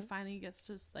when he finally gets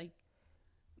to like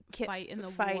fight in the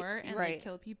war and like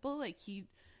kill people. Like he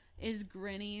is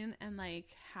grinning and like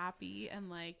happy and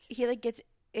like he like gets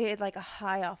it like a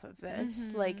high off of this.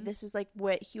 Like this is like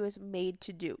what he was made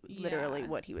to do. Literally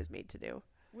what he was made to do.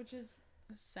 Which is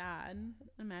sad.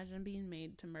 Imagine being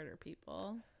made to murder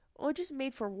people. Or just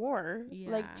made for war. Yeah.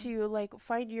 Like to like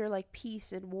find your like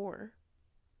peace in war.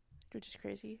 Which is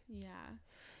crazy. Yeah.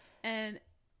 And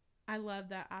I love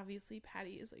that obviously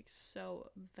Patty is like so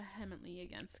vehemently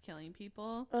against killing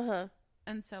people.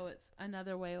 And so it's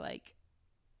another way like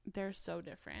they're so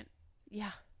different.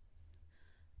 Yeah.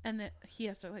 And that he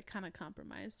has to like kind of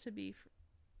compromise to be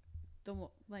the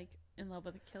like in love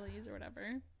with Achilles or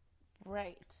whatever.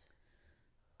 Right.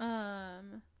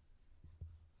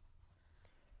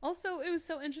 Also, it was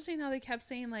so interesting how they kept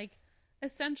saying like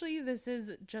essentially this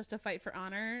is just a fight for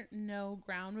honor. No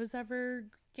ground was ever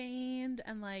gained,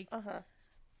 and like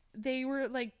they were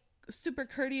like super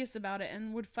courteous about it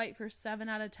and would fight for 7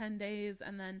 out of 10 days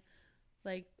and then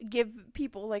like give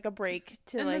people like a break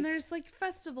to and then there's like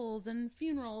festivals and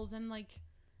funerals and like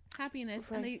happiness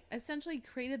and they essentially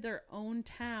created their own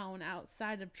town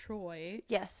outside of Troy.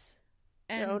 Yes.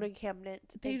 And their own encampment.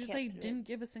 They just like didn't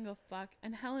give a single fuck,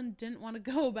 and Helen didn't want to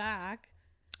go back.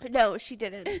 No, she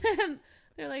didn't.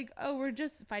 They're like, oh, we're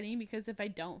just fighting because if I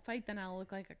don't fight, then I'll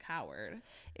look like a coward.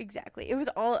 Exactly. It was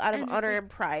all out of honor and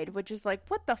pride, which is like,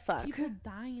 what the fuck? People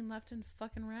dying left and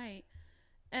fucking right.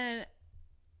 And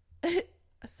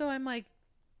so I'm like,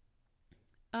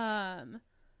 then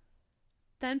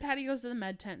Patty goes to the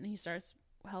med tent and he starts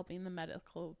helping the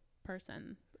medical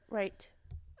person. Right.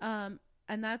 And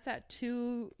that's at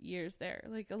 2 years there,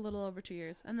 like a little over 2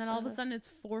 years. And then all of a sudden it's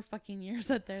 4 fucking years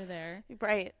that they're there.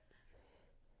 Right.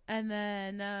 And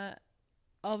then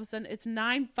all of a sudden it's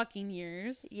 9 fucking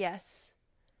years. Yes.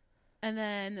 And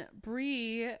then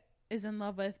Bree is in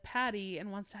love with Patty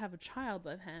and wants to have a child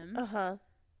with him.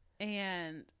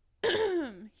 And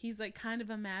he's like kind of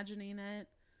imagining it.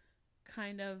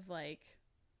 kind of like,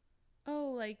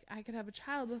 oh, like I could have a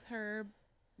child with her,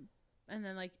 and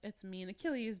then like it's me and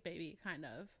Achilles' baby, kind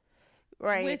of,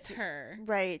 right, with her,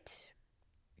 right,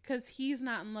 because he's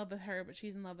not in love with her, but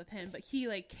she's in love with him, but he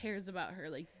like cares about her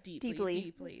like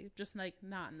deeply, just like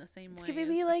not in the same way. It's giving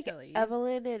me like Achilles.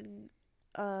 Evelyn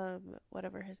and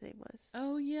whatever his name was.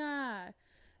 Oh yeah,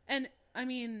 and I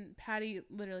mean Patty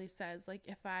literally says like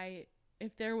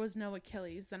if there was no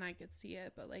Achilles, then I could see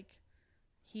it, but like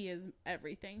he is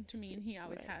everything to me, and he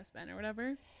always has been, or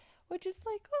whatever. Which is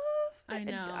like, oh, I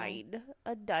know,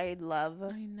 a dying love.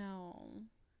 I know.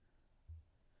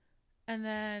 And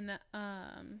then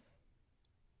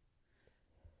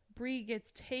Bree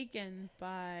gets taken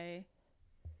by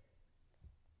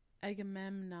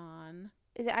Agamemnon.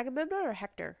 Is it Agamemnon or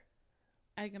Hector?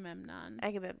 Agamemnon.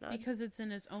 Agamemnon. Because it's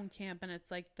in his own camp, and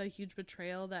it's like the huge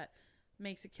betrayal that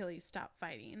makes Achilles stop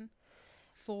fighting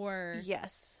for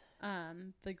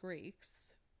the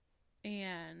Greeks.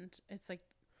 And it's like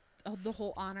the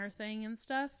whole honor thing and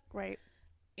stuff. Right.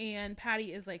 And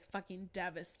Patty is like fucking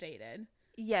devastated.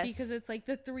 Yes. Because it's like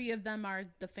the three of them are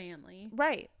the family.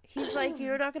 Right. He's like,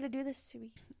 you're not going to do this to me.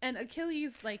 And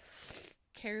Achilles like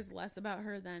cares less about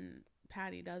her than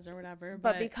Patty does or whatever.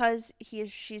 But because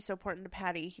she's so important to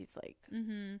Patty, he's like,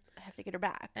 I have to get her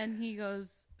back. And he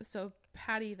goes, so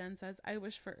Patty then says, I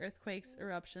wish for earthquakes,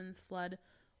 eruptions, flood.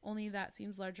 Only that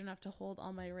seems large enough to hold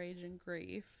all my rage and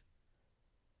grief.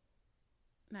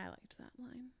 And I liked that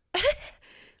line.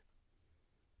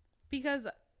 Because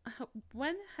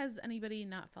when has anybody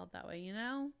not felt that way, you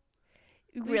know?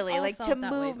 Really, like to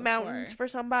move mountains for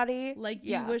somebody. Like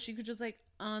you wish you could just like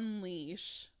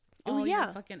unleash all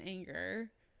your fucking anger.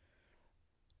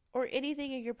 Or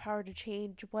anything in your power to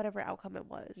change whatever outcome it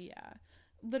was. Yeah.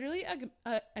 Literally,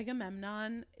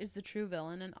 Agamemnon is the true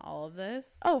villain in all of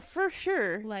this. Oh, for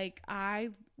sure. Like, I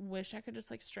wish I could just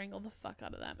like strangle the fuck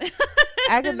out of them.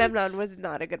 Agamemnon was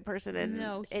not a good person in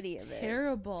any of it.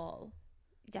 Terrible.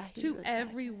 Yeah, to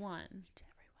everyone. To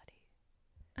everybody.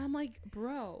 I'm like,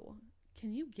 bro,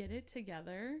 can you get it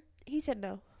together? He said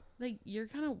no. Like, you're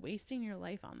kind of wasting your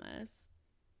life on this.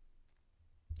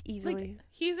 Easily. Like,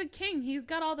 he's a king. He's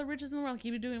got all the riches in the world. He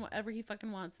be doing whatever he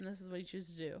fucking wants, and this is what he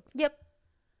chooses to do. Yep.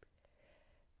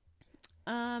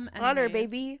 Honor,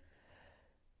 baby.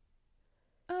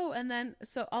 Oh, and then,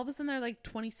 so all of a sudden they're like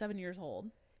 27 years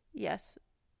old. Yes.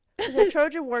 The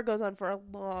Trojan War goes on for a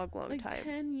long, long like time.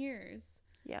 10 years.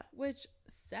 Yeah. Which,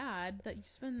 sad that you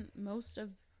spend most of,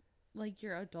 like,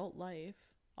 your adult life,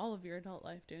 all of your adult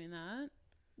life doing that.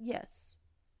 Yes.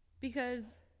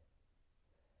 Because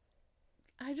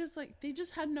I just, like, they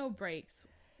just had no breaks.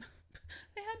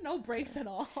 They had no breaks at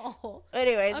all.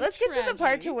 Anyways, let's get to the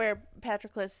part to where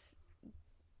Patroclus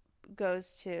goes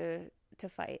to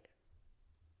fight.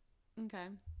 Okay.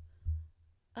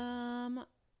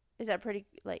 Is that pretty,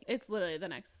 like... It's literally the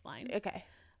next line. Okay.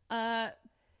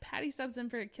 Patty subs in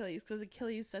for Achilles because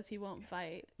Achilles says he won't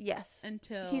fight. Yes.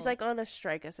 Until... He's, like, on a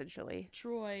strike, essentially.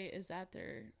 Troy is at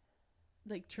their...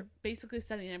 Like, basically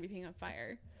setting everything on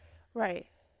fire. Right.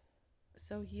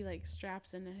 So he, like,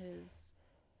 straps into his...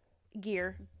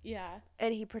 gear. Yeah.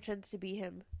 And he pretends to be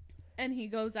him. And he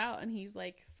goes out and he's,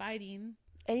 like, fighting.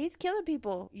 And he's killing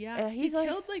people. Yeah. He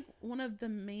killed, like, one of the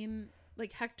main...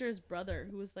 Like, Hector's brother,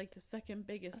 who was, like, the second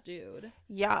biggest dude.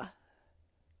 Yeah.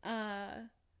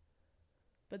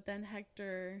 But then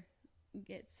Hector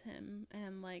gets him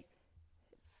and, like,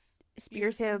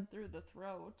 spears him through the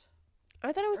throat.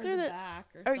 I thought it was through the back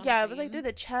or something. Yeah, it was, like, through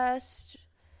the chest.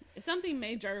 Something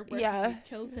major where he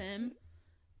kills him.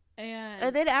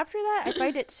 And then after that, I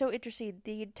find it so interesting.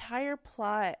 The entire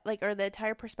plot, like, or the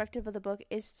entire perspective of the book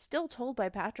is still told by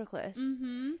Patroclus.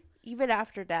 Mm-hmm. Even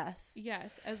after death.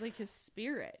 Yes, as, like, his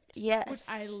spirit. Yes. Which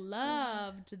I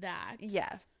loved that.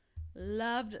 Yeah.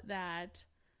 Loved that.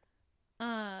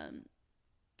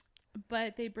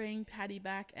 But they bring Patty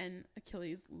back and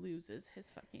Achilles loses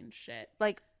his fucking shit.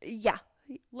 Like, yeah.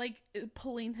 Like,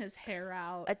 pulling his hair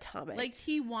out. Atomic. Like,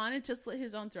 he wanted to slit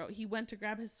his own throat. He went to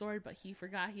grab his sword, but he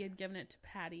forgot he had given it to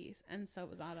Patty. And so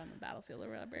it was out on the battlefield or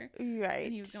whatever. Right.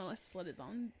 And he was going to slit his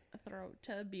own throat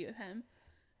to be with him.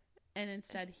 And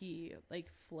instead he, like,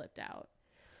 flipped out.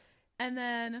 And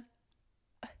then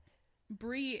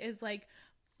Bree is like,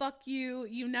 fuck you.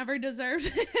 You never deserved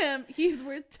him. He's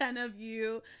worth 10 of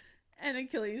you. And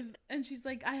Achilles, and she's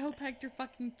like, I hope Hector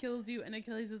fucking kills you. And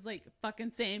Achilles is like,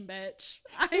 fucking same, bitch.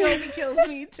 I hope he kills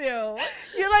me too.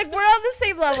 You're like, we're on the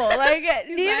same level. Like,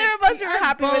 neither of us are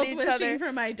happy with each other.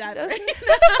 For my death right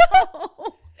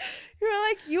now. You're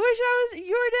like, you were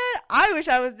dead? I wish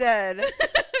I was dead.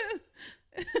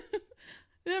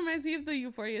 It reminds me of the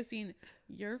Euphoria scene.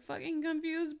 You're fucking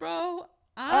confused, bro.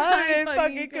 I'm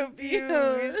fucking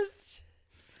confused.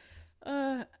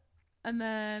 And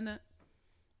then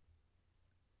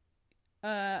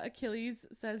Achilles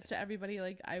says to everybody,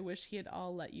 like, I wish he had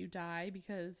all let you die,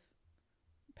 because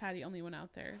Patty only went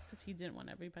out there because he didn't want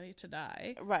everybody to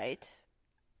die. Right.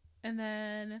 And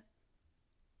then,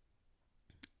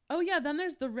 oh yeah, then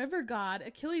there's the river god.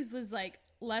 Achilles is like,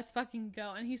 let's fucking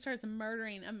go. And he starts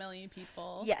murdering 1 million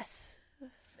people. Yes.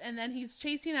 And then he's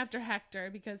chasing after Hector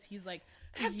because he's like,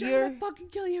 Hector, I'm gonna fucking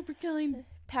kill you for killing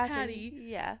Patty.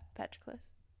 Yeah, Patroclus.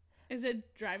 Is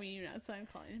it driving you nuts so I'm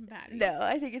calling him Patty? No,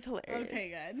 I think it's hilarious. Okay,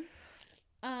 good.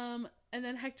 And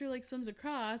then Hector like swims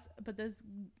across, but this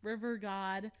river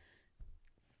god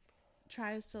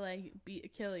tries to like beat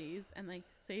Achilles and like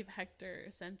save Hector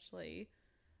essentially.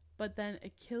 But then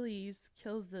Achilles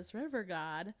kills this river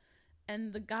god,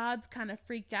 and the gods kind of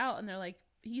freak out and they're like,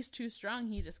 he's too strong,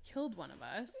 he just killed one of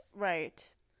us. Right.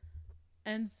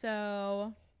 And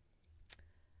so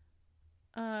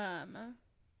I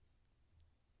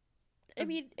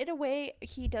mean, in a way,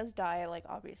 he does die. Like,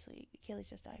 obviously, Achilles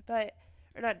does die, but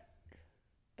or not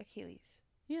Achilles.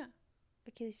 Yeah,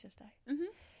 Achilles does die. Mm-hmm.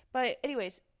 But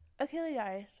anyways, Achilles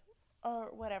dies or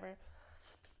whatever.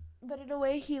 But in a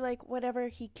way, he like whenever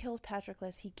he kills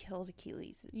Patroclus, he kills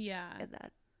Achilles. Yeah. In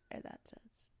that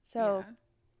sense. So.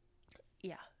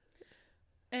 Yeah.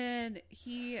 And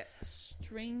he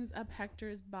strings up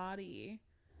Hector's body,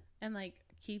 and like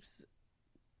keeps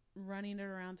running it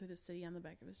around through the city on the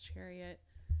back of his chariot.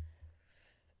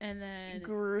 And then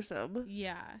gruesome.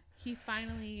 Yeah, he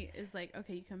finally is like,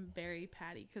 okay, you can bury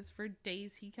Patty, because for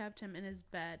days he kept him in his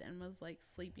bed and was like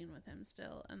sleeping with him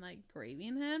still and like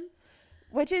graving him,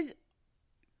 which is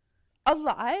a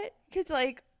lot, because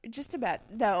like just about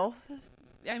no.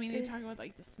 I mean, they talk about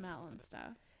like the smell and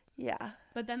stuff. Yeah.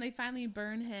 But then they finally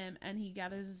burn him, and he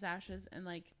gathers his ashes in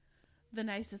like the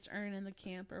nicest urn in the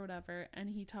camp or whatever,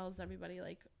 and he tells everybody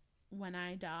like, when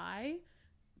I die,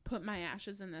 put my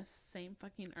ashes in this same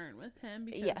fucking urn with him,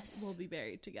 because we'll be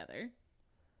buried together.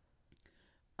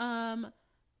 And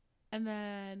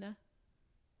then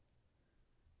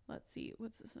let's see,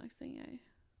 what's this next thing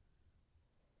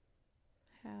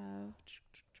I have?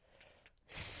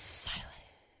 Silent.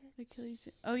 Achilles.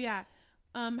 Oh yeah.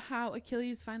 How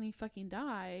Achilles finally fucking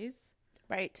dies.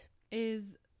 Right.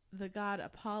 Is the god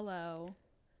Apollo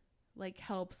like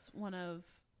helps one of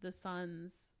the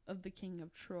sons of the king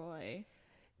of Troy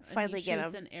finally he get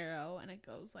shoots him an arrow, and it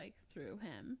goes like through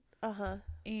him.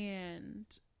 And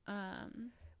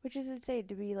which is insane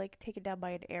to be like taken down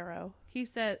by an arrow. He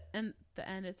said, and the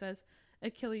end it says,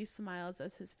 Achilles smiles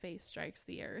as his face strikes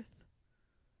the earth,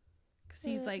 because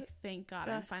he's like, thank God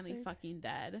I'm finally fucking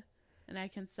dead and I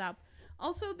can stop.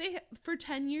 Also, for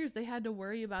 10 years they had to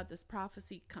worry about this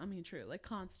prophecy coming true, like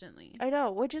constantly. I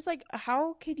know, which is like,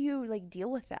 how can you like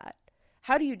deal with that?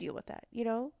 How do you deal with that? You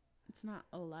know, it's not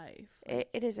a life. Like,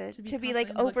 it isn't to be like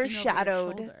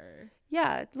overshadowed.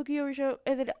 Yeah, looking over your shoulder,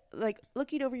 and then like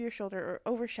looking over your shoulder, or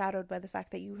overshadowed by the fact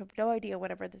that you have no idea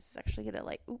whenever this is actually gonna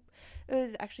like, it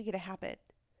is actually gonna happen.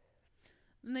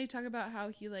 And they talk about how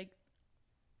he like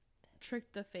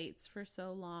tricked the fates for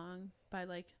so long by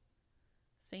like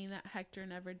saying that Hector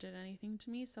never did anything to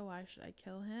me, so why should I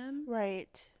kill him?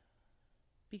 Right.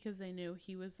 Because they knew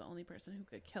he was the only person who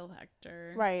could kill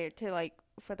Hector. Right, to like,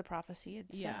 for the prophecy and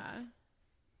stuff. Yeah.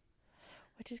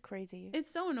 Which is crazy.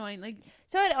 It's so annoying. Like,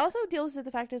 so it also deals with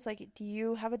the fact it's like, do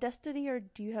you have a destiny, or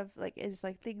do you have like, is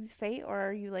like things fate, or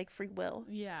are you like free will?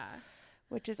 Yeah.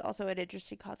 Which is also an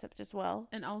interesting concept as well.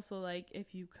 And also like,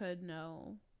 if you could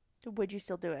know, would you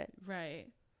still do it? Right.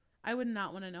 I would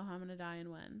not want to know how I'm going to die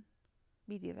and when.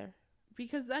 Me neither.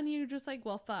 Because then you're just like,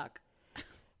 well, fuck.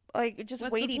 Like, just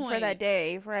waiting for that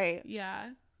day, right?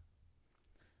 Yeah.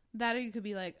 That, or you could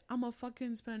be like, I'm gonna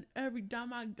fucking spend every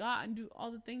dime I got and do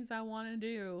all the things I want to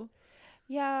do.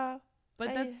 Yeah.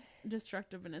 But that's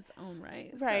destructive in its own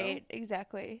right. Right, so.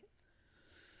 Exactly.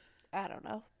 I don't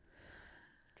know.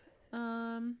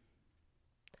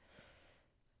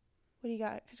 What do you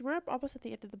got? Because we're almost at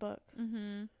the end of the book.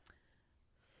 Mm-hmm.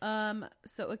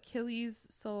 So Achilles'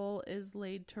 soul is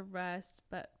laid to rest,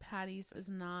 but Patty's is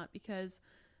not, because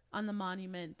on the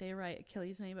monument they write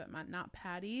Achilles' name but not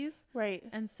Patty's. Right.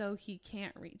 And so he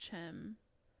can't reach him.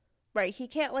 Right. He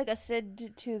can't like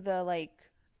ascend to the like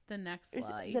the next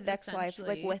life. The next life,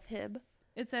 like with him.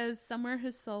 It says, somewhere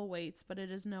his soul waits, but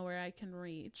it is nowhere I can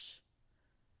reach.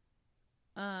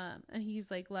 And he's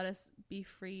like, let us be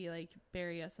free, like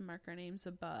bury us and mark our names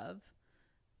above.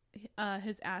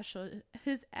 His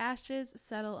ashes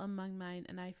settle among mine,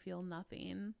 and I feel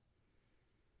nothing.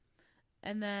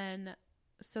 And then,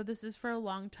 so this is for a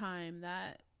long time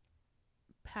that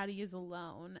Patty is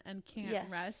alone and can't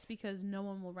rest because no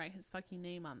one will write his fucking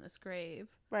name on this grave.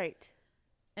 Right.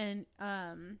 And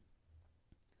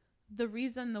the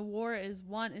reason the war is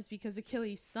won is because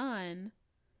Achilles' son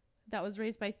that was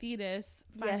raised by Thetis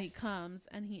finally comes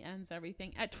and he ends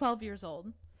everything at 12 years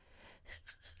old.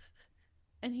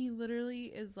 And he literally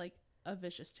is like a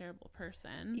vicious, terrible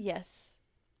person. Yes.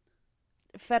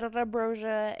 Fed on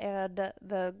ambrosia and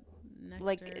the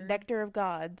nectar of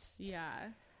gods. Yeah.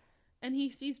 And he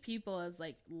sees people as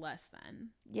like less than.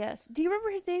 Yes. Do you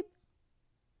remember his name?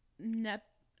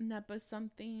 Nepa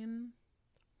something.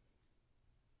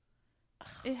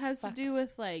 It has to do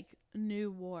with like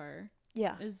new war.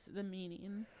 Yeah. Is the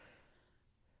meaning.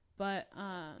 But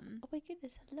oh my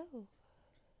goodness, hello.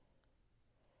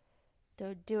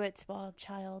 Don't do it, small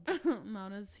child.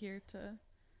 Mona's here to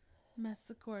mess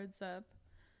the chords up.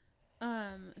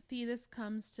 Thetis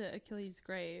comes to Achilles'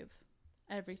 grave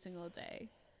every single day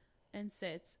and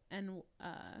sits and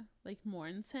like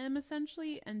mourns him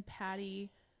essentially, and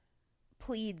Patty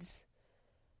pleads.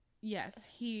 Yes,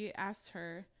 he asks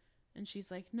her and she's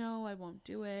like, no, I won't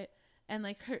do it. And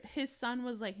like his son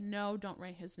was like, no, don't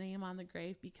write his name on the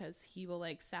grave because he will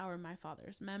like sour my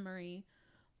father's memory,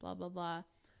 blah blah blah.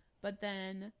 But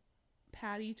then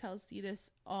Patty tells Thetis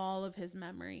all of his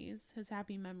memories, his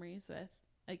happy memories with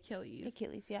Achilles.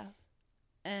 Achilles, yeah.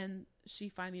 And she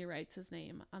finally writes his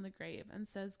name on the grave and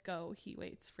says, go, he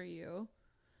waits for you.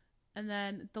 And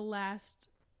then the last,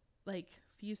 like,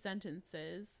 few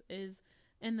sentences is,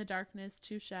 in the darkness,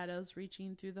 two shadows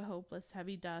reaching through the hopeless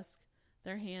heavy dusk.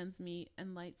 Their hands meet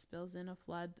and light spills in a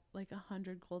flood like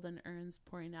 100 golden urns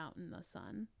pouring out in the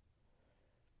sun.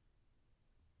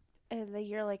 And then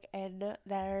you're like, and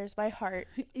there's my heart.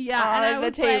 Yeah, on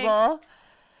the table.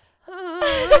 Like,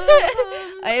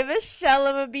 I am a shell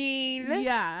of a bean.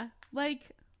 Yeah,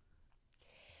 like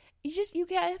you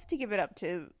have to give it up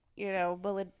to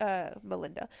Madeline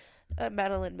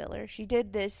Miller. She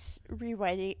did this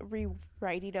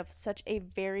rewriting of such a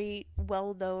very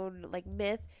well known like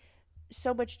myth.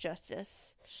 So much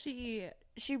justice. She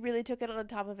really took it on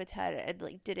top of its head and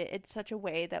like did it in such a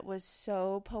way that was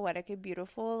so poetic and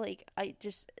beautiful. Like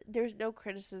there's no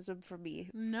criticism for me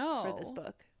for this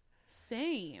book.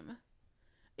 Same.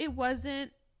 It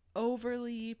wasn't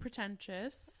overly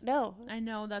pretentious. No. I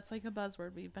know that's like a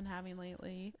buzzword we've been having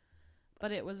lately,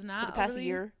 but it was not for the past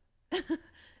year.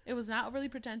 It was not overly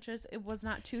pretentious. It was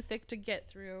not too thick to get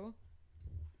through.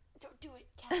 Don't do it,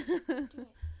 Kat. Don't do it.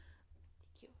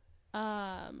 Thank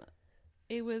you.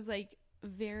 It was like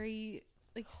very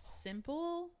like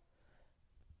simple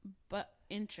but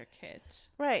intricate.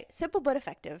 Right. Simple but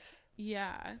effective.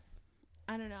 Yeah.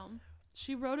 I don't know.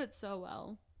 She wrote it so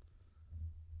well.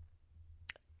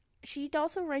 She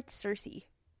also writes Circe.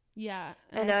 Yeah.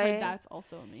 And I've heard that's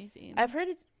also amazing. I've heard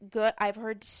it's good. I've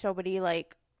heard so many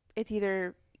like it's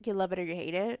either you love it or you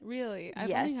hate it. Really?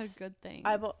 I've only heard good things.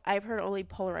 I've heard only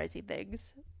polarizing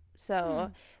things.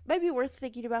 So might be worth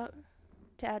thinking about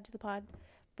to add to the pod.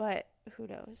 But who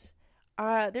knows?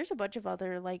 There's a bunch of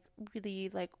other like really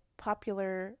like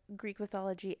popular Greek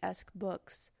mythology-esque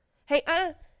books. Hey,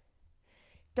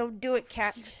 don't do it,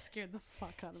 Kat. You just scared the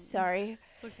fuck out of me. Sorry.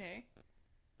 It's okay.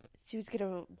 She was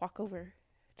gonna walk over.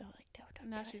 Don't.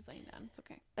 Now she's laying down. It's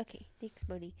okay. Okay, thanks,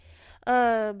 Moni.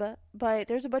 But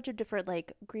there's a bunch of different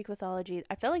like Greek mythology.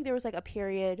 I felt like there was like a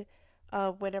period,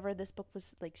 whenever this book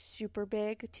was like super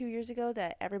big 2 years ago,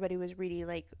 that everybody was reading,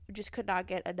 like just could not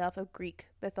get enough of Greek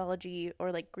mythology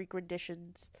or like Greek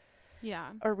renditions.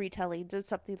 Yeah. Or retellings or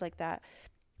something like that.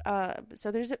 So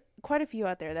there's quite a few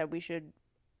out there that we should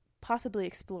possibly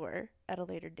explore at a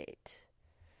later date.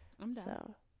 I'm down.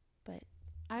 So, but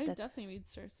I would definitely read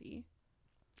Circe.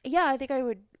 Yeah, I think I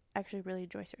would actually really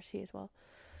enjoy Circe as well.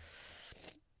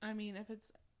 I mean, if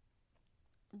it's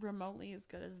remotely as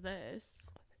good as this.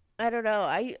 I don't know.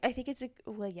 I think it's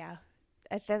yeah.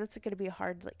 I think that's going to be a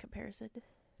hard like comparison.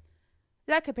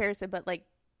 Not comparison, but like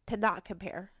to not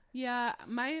compare. Yeah,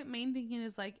 my main thinking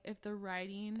is like if the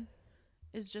writing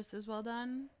is just as well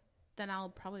done, then I'll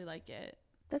probably like it.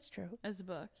 That's true. As a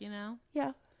book, you know?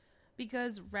 Yeah.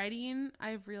 Because writing,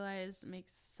 I've realized,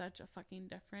 makes such a fucking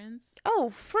difference.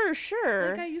 Oh, for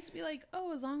sure. Like, I used to be like,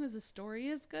 oh, as long as the story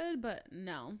is good, but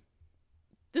no.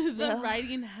 The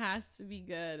writing has to be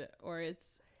good, or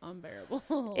it's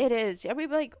unbearable. It is. I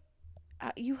mean, like,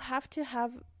 you have to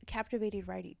have captivating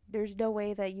writing. There's no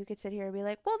way that you could sit here and be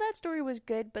like, well, that story was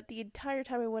good, but the entire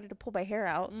time I wanted to pull my hair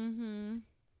out. Mm-hmm.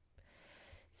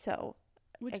 So,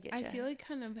 which I feel like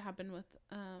kind of happened with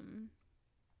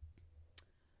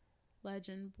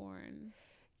Legend Born.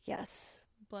 Yes.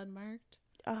 Bloodmarked.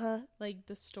 Uh-huh. Like,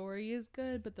 the story is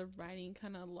good, but the writing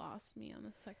kind of lost me on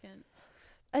the second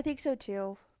I think so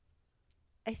too.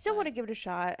 I still want to give it a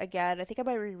shot again. I think I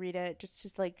might reread it just to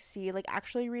like see, like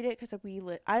actually read it, because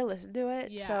I listened to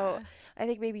it. Yeah. So I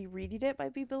think maybe reading it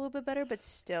might be a little bit better, but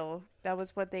still, that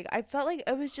was one thing. I felt like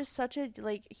it was just such a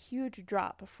like huge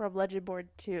drop from Legendborn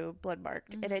to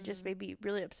Bloodmarked, and it just made me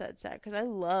really upset and sad because I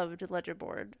loved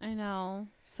Legendborn. I know.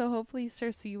 So hopefully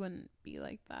Cersei wouldn't be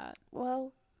like that.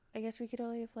 Well, I guess we could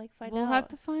only find out. We'll have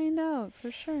to find out for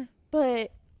sure.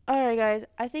 But all right, guys.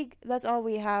 I think that's all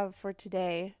we have for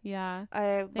today. Yeah.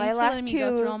 Thanks for letting me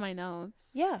go through all my notes.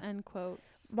 Yeah. And quotes.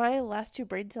 My last 2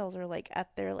 brain cells are like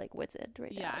at their like wits end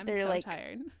right now. Yeah, They're so like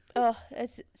tired. Oh,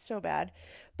 it's so bad.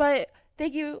 But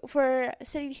thank you for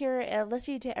sitting here and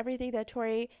listening to everything that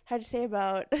Tori had to say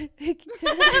about that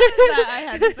I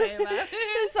had to say about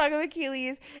the Song of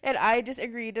Achilles, and I just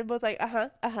agreed and was like,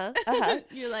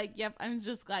 You're like, yep. I'm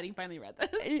just glad you finally read this.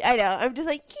 I know. I'm just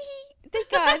like, hee, thank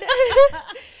God.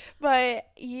 But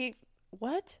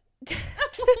what?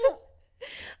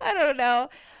 I don't know.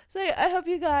 So I hope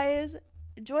you guys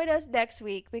join us next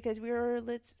week, because we are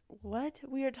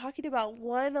talking about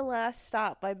One Last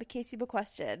Stop by Casey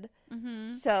McQuestion.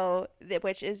 So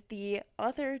which is the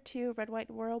author to Red, White,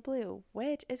 and Royal Blue,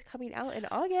 which is coming out in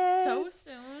August. So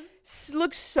soon.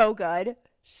 Looks so good.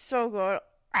 So good.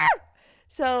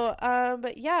 So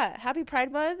but yeah, happy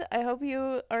Pride Month. I hope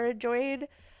you are enjoying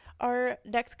our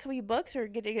next coming books, or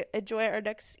getting to enjoy our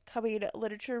next coming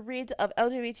literature reads of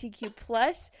LGBTQ+.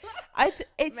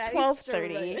 It's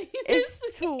 12:30. It's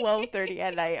 12:30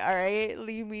 at night, all right?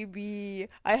 Leave me be.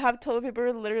 I have toilet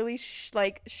paper literally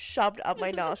shoved up my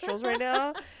nostrils right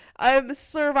now. I'm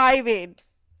surviving.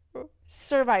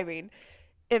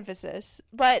 Emphasis.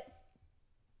 But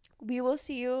we will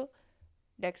see you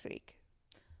next week.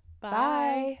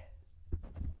 Bye.